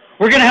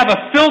 We're going to have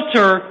a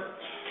filter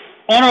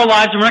on our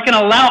lives, and we're not going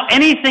to allow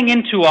anything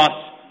into us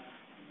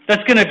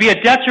that's going to be a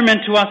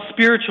detriment to us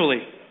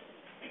spiritually.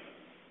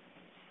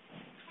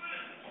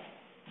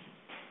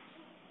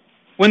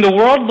 When the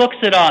world looks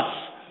at us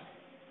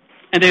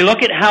and they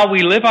look at how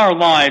we live our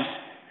lives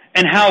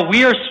and how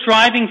we are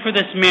striving for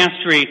this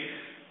mastery,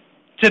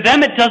 to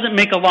them it doesn't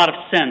make a lot of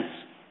sense.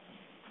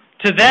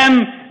 To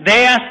them,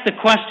 they ask the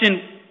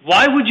question,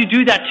 why would you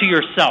do that to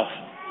yourself?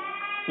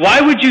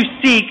 Why would you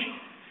seek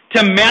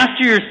to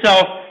master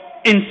yourself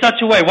in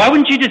such a way? Why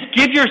wouldn't you just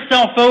give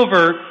yourself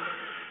over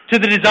to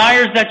the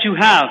desires that you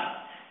have?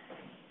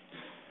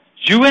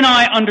 You and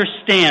I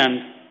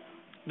understand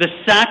the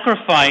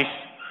sacrifice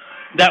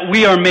that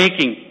we are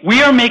making.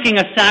 We are making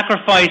a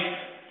sacrifice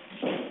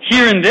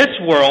here in this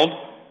world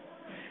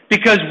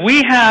because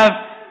we have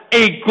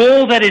a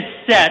goal that is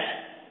set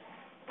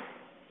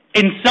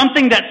in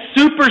something that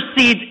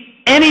supersedes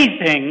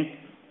anything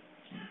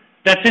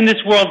that's in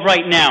this world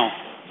right now.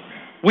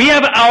 We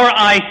have our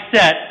eyes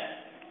set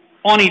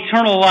on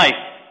eternal life.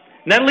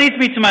 And that leads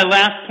me to my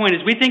last point.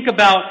 As we think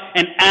about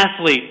an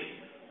athlete,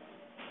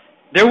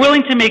 they're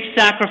willing to make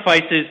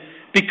sacrifices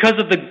because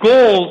of the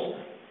goals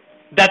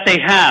that they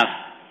have.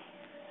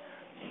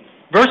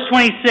 Verse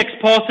 26,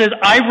 Paul says,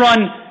 "I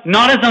run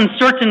not as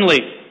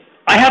uncertainly."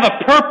 I have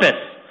a purpose.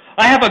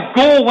 I have a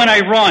goal when I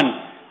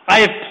run. I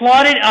have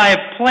plotted, I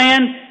have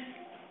planned,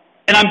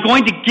 and I'm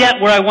going to get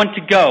where I want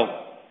to go.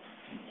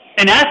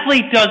 An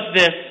athlete does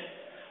this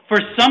for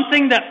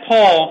something that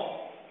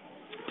Paul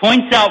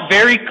points out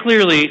very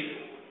clearly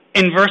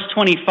in verse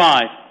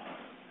 25.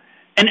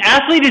 An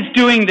athlete is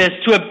doing this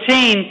to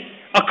obtain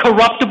a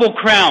corruptible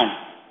crown.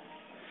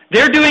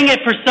 They're doing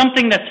it for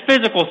something that's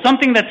physical,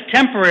 something that's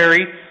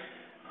temporary,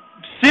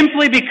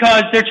 simply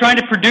because they're trying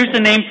to produce a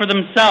name for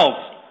themselves.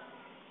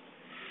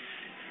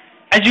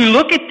 As you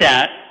look at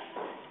that,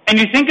 and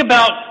you think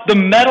about the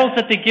medals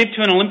that they give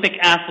to an Olympic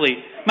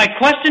athlete, my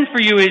question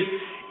for you is,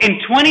 in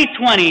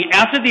 2020,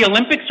 after the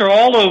Olympics are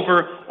all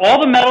over, all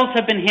the medals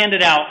have been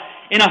handed out,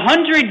 in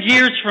 100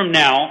 years from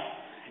now,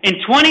 in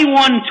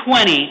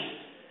 2120,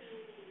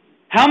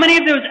 how many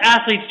of those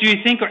athletes do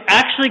you think are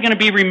actually going to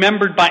be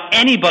remembered by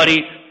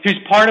anybody who's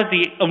part of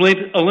the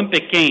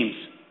Olympic Games?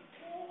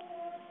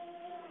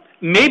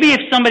 Maybe if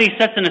somebody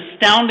sets an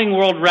astounding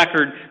world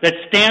record that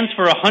stands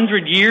for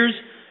 100 years,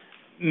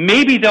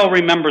 maybe they'll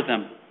remember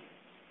them.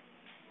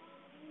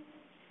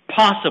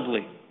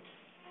 Possibly.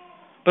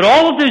 But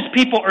all of those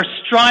people are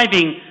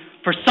striving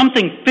for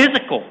something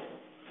physical.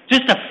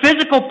 Just a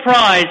physical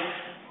prize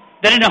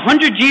that in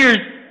 100 years,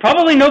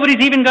 probably nobody's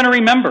even going to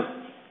remember.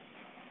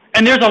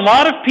 And there's a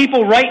lot of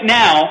people right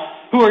now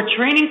who are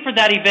training for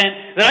that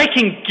event that I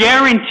can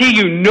guarantee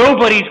you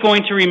nobody's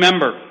going to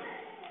remember.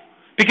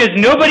 Because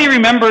nobody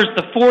remembers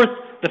the 4th,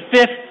 the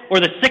 5th, or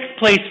the 6th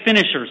place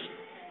finishers.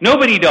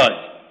 Nobody does.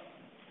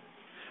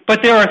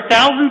 But there are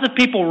thousands of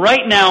people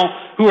right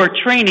now who are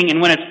training,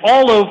 and when it's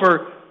all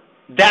over,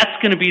 that's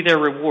going to be their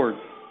reward.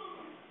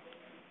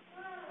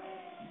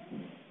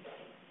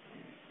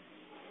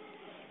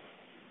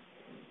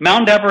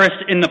 Mount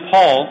Everest in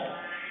Nepal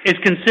is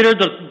considered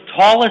the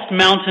tallest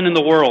mountain in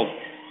the world.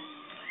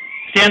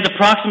 It stands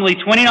approximately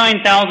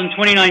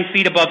 29,029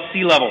 feet above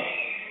sea level.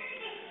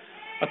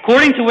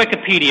 According to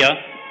Wikipedia,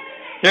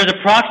 there's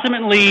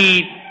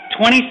approximately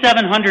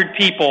 2,700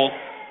 people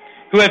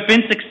who have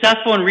been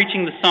successful in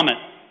reaching the summit.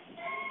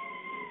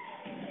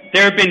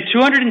 There have been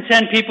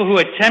 210 people who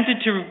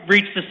attempted to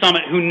reach the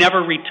summit who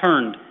never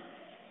returned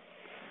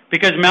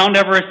because Mount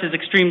Everest is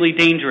extremely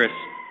dangerous.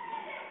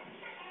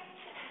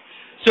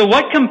 So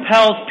what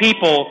compels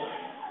people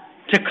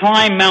to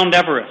climb Mount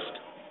Everest?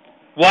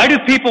 Why do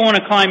people want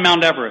to climb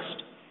Mount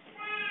Everest?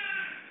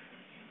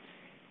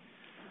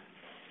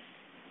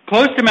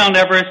 Close to Mount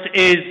Everest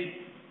is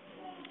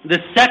the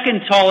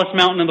second tallest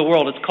mountain in the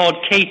world. It's called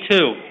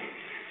K2.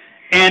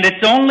 And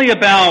it's only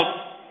about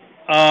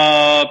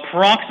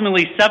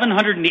approximately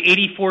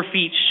 784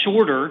 feet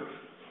shorter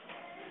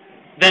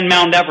than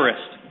Mount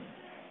Everest,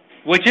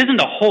 which isn't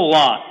a whole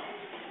lot.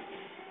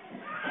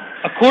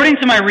 According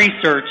to my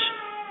research,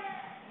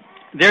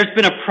 there's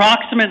been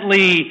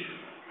approximately,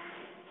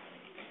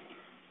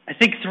 I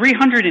think,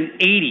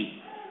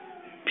 380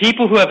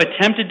 people who have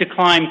attempted to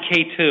climb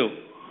K2.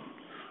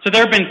 So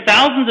there have been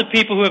thousands of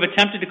people who have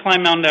attempted to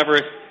climb Mount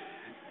Everest.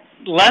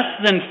 Less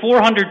than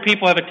 400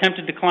 people have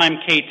attempted to climb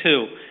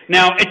K2.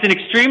 Now, it's an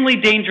extremely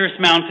dangerous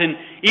mountain,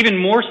 even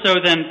more so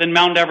than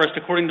Mount Everest,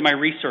 according to my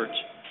research.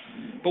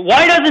 But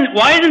why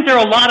isn't there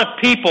a lot of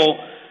people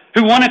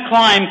who want to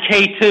climb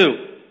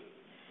K2?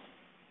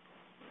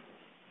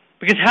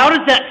 Because how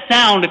does that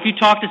sound if you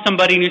talk to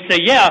somebody and you say,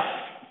 yeah,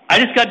 I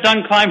just got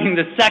done climbing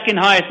the second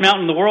highest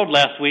mountain in the world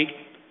last week?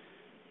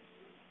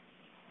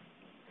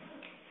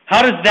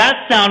 How does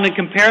that sound in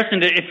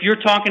comparison to if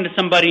you're talking to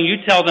somebody and you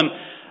tell them,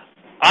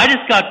 I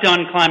just got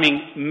done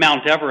climbing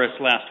Mount Everest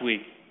last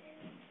week?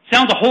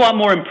 Sounds a whole lot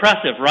more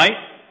impressive, right?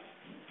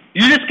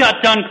 You just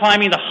got done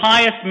climbing the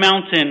highest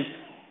mountain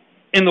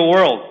in the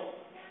world.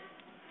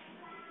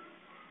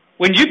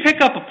 When you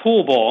pick up a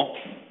pool ball,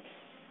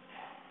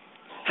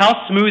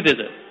 how smooth is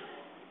it?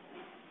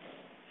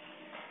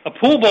 A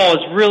pool ball is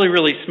really,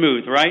 really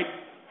smooth, right?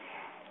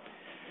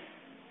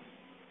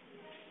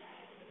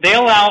 They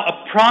allow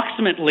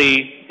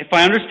approximately, if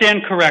I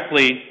understand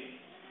correctly,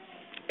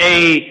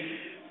 a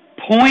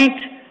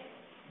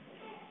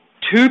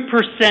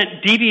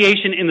 0.2%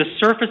 deviation in the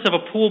surface of a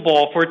pool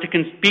ball for it to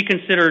be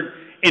considered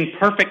in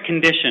perfect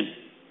condition.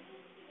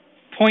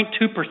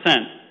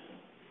 0.2%.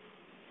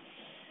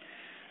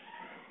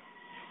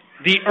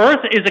 The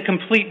Earth is a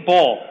complete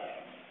ball,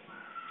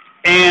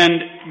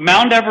 and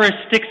Mount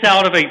Everest sticks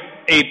out of a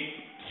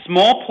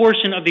small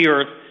portion of the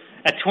Earth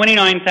at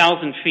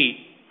 29,000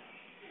 feet.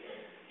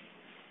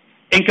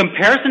 In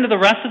comparison to the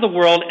rest of the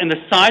world and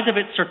the size of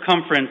its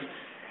circumference,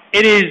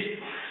 it is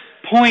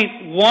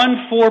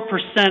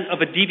 0.14% of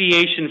a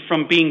deviation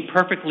from being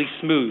perfectly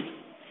smooth.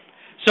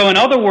 So in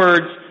other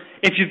words,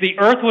 if the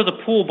Earth was a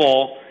pool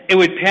ball, it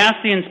would pass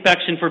the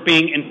inspection for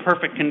being in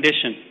perfect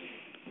condition.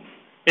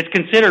 It's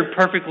considered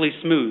perfectly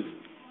smooth.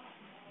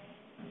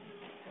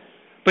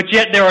 But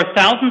yet there are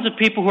thousands of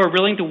people who are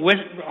willing to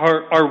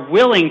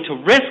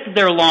risk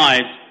their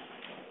lives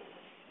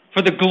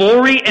for the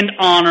glory and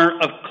honor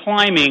of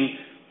climbing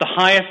the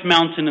highest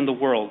mountain in the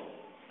world.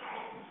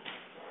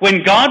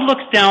 When God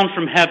looks down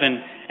from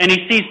heaven and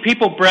he sees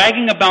people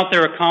bragging about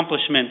their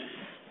accomplishment,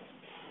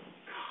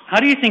 how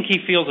do you think he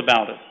feels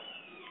about it?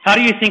 How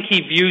do you think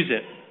he views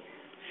it?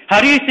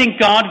 How do you think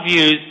God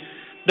views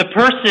the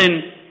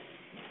person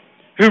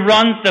who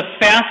runs the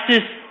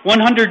fastest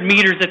 100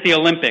 meters at the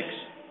Olympics?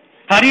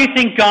 How do you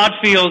think God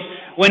feels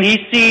when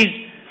he sees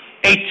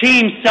a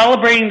team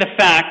celebrating the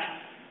fact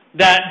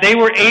that they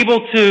were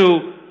able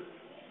to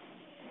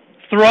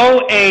throw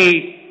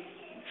a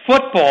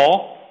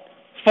football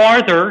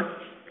farther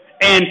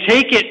and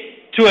take it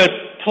to a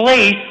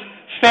place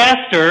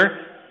faster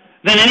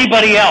than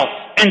anybody else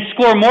and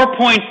score more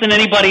points than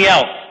anybody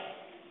else?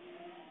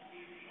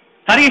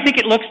 How do you think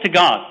it looks to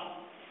God?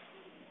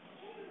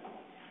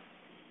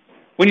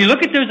 When you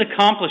look at those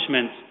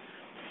accomplishments,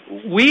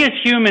 we as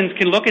humans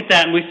can look at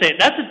that and we say,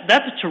 that's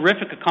a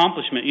terrific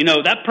accomplishment. You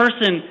know, that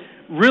person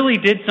really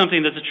did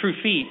something that's a true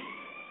feat.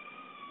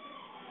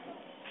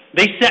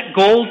 They set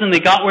goals and they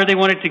got where they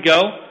wanted to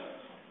go.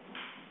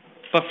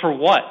 But for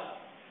what?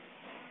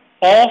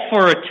 All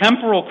for a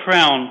temporal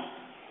crown,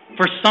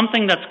 for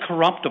something that's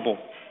corruptible.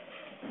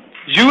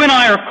 You and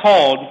I are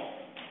called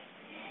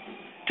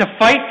to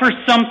fight for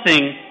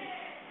something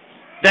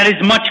that is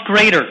much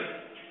greater.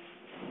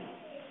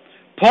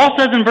 Paul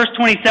says in verse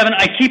 27,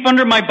 I keep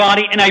under my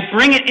body and I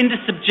bring it into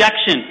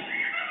subjection.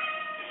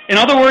 In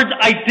other words,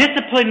 I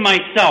discipline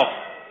myself.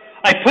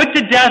 I put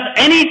to death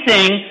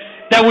anything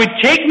that would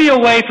take me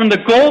away from the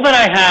goal that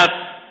I have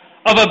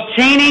of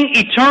obtaining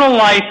eternal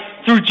life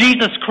through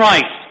Jesus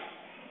Christ.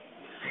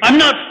 I'm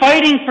not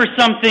fighting for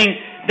something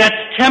that's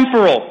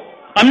temporal.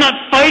 I'm not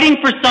fighting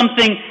for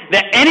something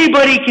that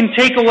anybody can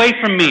take away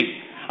from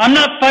me. I'm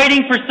not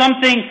fighting for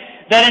something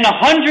that in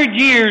 100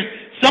 years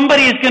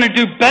somebody is going to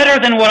do better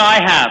than what I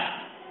have.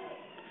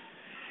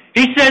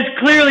 He says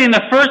clearly in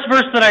the first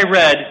verse that I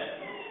read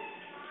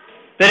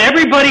that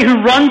everybody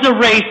who runs a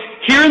race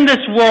here in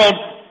this world,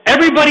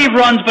 everybody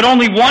runs, but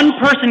only one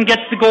person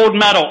gets the gold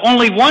medal.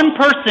 Only one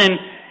person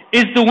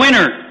is the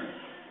winner.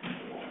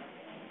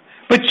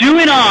 But you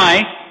and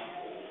I,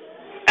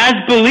 as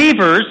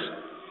believers,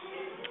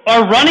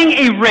 are running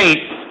a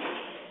race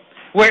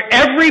where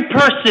every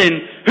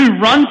person who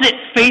runs it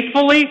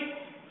faithfully,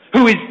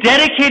 who is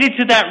dedicated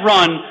to that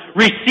run,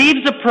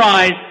 receives a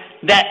prize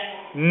that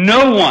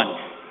no one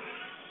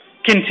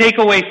can take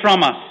away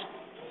from us.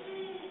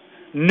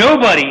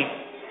 Nobody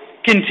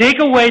can take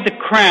away the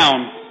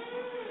crown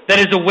that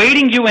is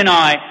awaiting you and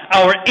I,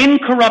 our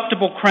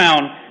incorruptible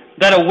crown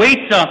that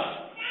awaits us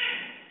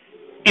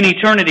in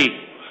eternity.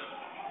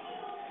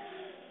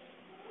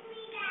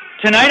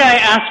 Tonight I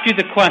ask you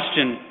the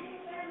question,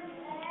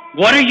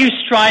 what are you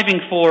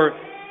striving for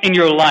in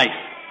your life?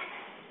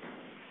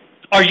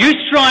 Are you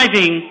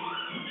striving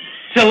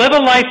to live a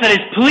life that is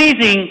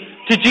pleasing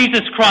to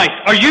Jesus Christ?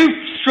 Are you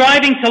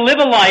striving to live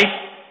a life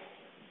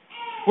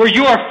where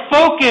you are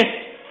focused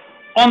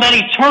on that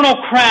eternal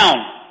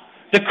crown,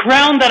 the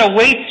crown that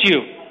awaits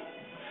you,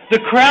 The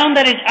crown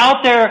that is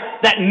out there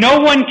that no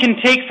one can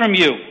take from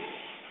you.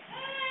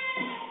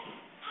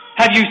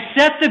 Have you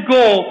set the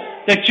goal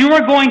that you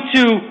are going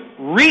to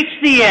reach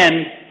the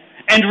end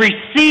and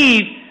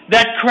receive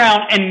that crown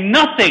and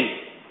nothing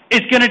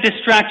is going to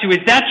distract you?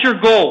 Is that your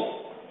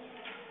goal?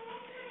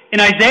 In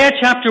Isaiah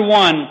chapter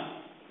 1,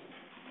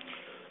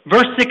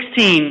 verse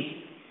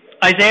 16,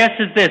 Isaiah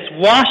says this,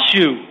 "Wash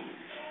you,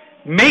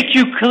 make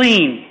you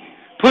clean,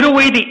 put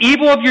away the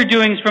evil of your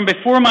doings from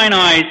before mine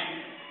eyes,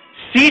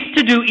 cease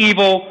to do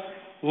evil,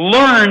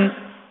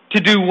 learn to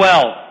do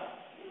well."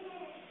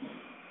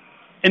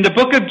 In the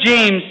book of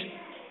James,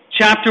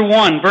 chapter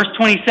 1, verse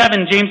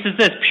 27, James says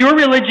this, "Pure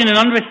religion and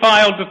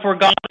undefiled before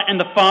God and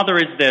the Father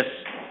is this,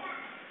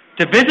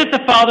 to visit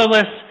the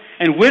fatherless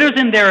and widows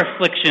in their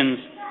afflictions,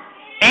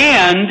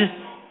 and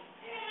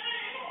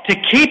to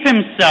keep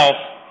himself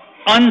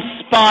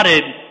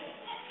unspotted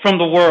from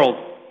the world."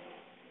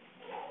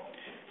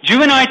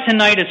 You and I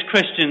tonight as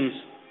Christians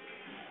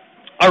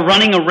are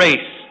running a race.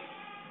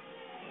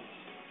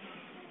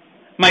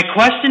 My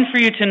question for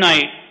you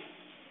tonight,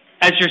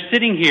 as you're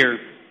sitting here,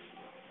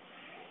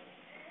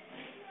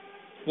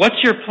 what's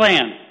your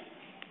plan?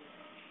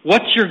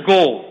 What's your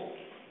goal?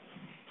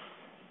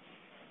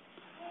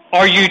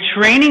 Are you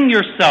training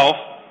yourself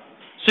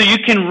so you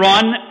can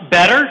run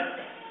better?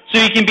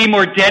 So you can be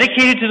more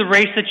dedicated to the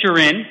race that you're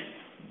in?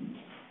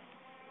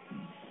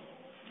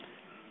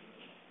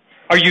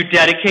 Are you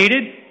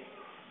dedicated?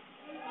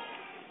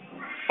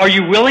 Are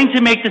you willing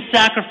to make the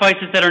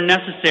sacrifices that are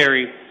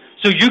necessary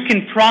so you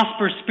can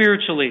prosper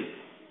spiritually?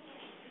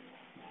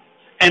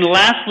 And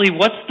lastly,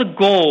 what's the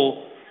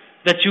goal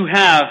that you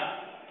have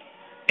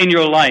in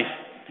your life?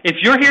 If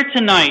you're here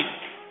tonight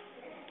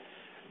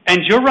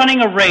and you're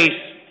running a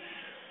race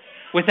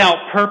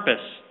without purpose,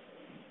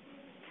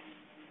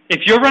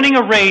 if you're running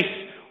a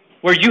race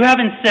where you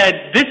haven't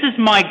said, "This is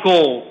my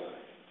goal,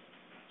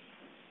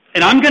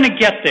 and I'm going to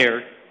get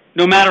there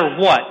no matter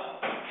what,"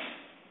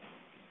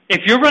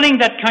 if you're running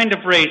that kind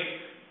of race,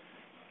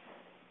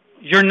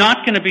 you're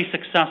not going to be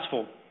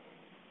successful.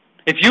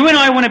 If you and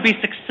I want to be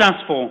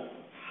successful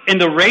in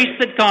the race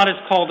that God has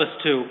called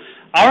us to,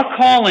 our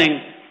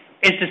calling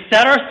is to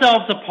set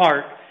ourselves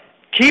apart,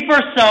 keep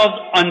ourselves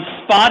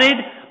unspotted,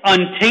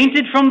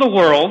 untainted from the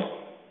world,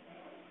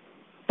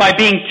 by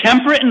being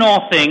temperate in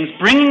all things,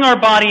 bringing our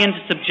body into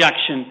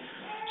subjection,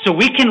 so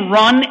we can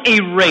run a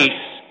race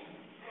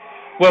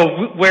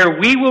where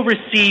we will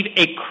receive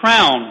a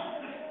crown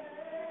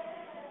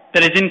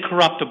that is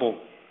incorruptible,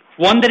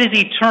 one that is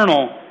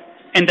eternal,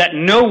 and that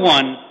no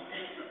one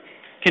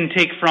can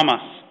take from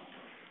us.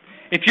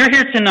 If you're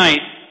here tonight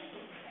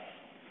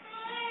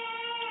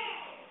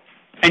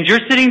and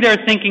you're sitting there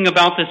thinking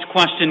about this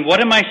question,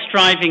 what am I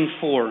striving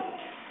for?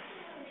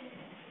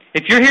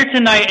 If you're here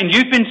tonight and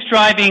you've been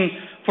striving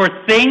for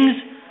things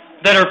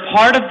that are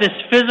part of this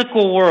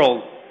physical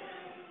world,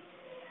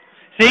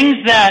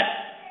 things that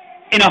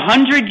in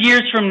 100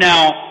 years from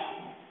now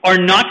are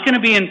not going to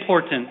be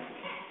important.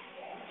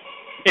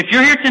 If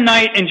you're here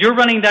tonight and you're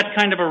running that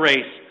kind of a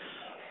race,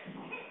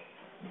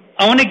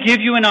 I want to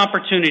give you an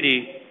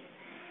opportunity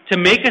to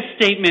make a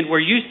statement where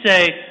you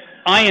say,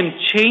 "I am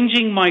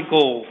changing my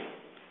goal.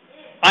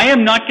 I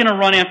am not going to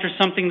run after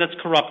something that's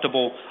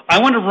corruptible. I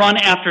want to run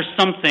after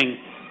something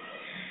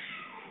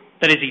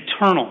that is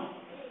eternal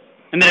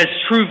and that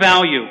has true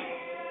value."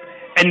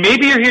 And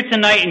maybe you're here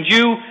tonight and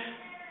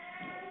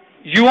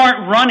you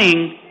aren't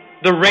running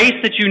the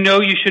race that you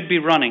know you should be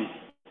running.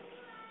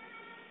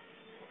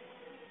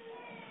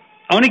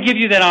 I want to give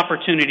you that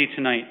opportunity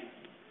tonight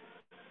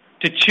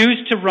to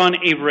choose to run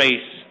a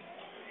race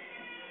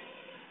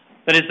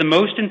that is the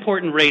most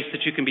important race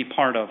that you can be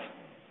part of.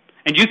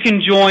 And you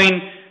can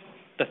join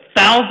the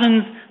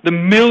thousands, the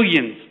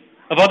millions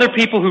of other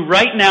people who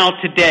right now,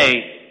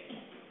 today,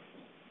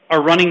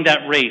 are running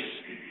that race.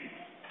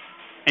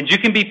 And you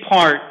can be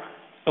part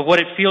of what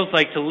it feels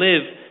like to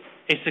live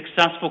a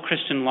successful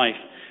Christian life.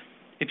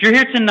 If you're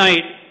here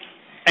tonight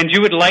and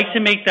you would like to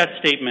make that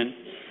statement,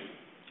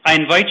 I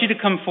invite you to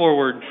come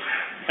forward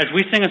as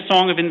we sing a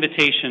song of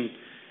invitation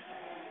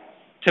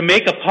to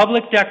make a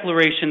public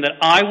declaration that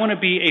I want to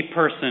be a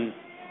person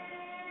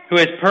who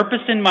has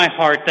purpose in my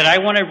heart, that I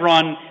want to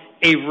run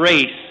a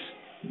race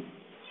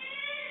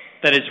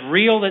that is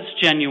real, that's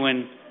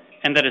genuine,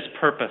 and that is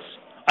purpose.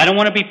 I don't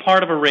want to be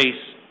part of a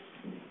race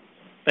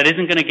that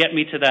isn't going to get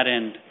me to that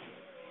end.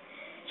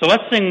 So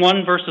let's sing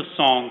one verse of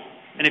song.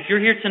 And if you're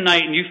here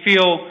tonight and you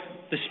feel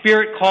the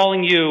Spirit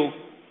calling you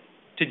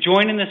to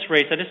join in this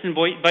race, I just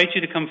invite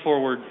you to come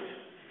forward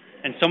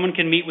and someone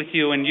can meet with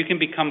you and you can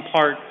become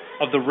part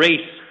of the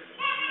race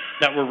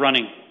that we're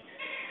running.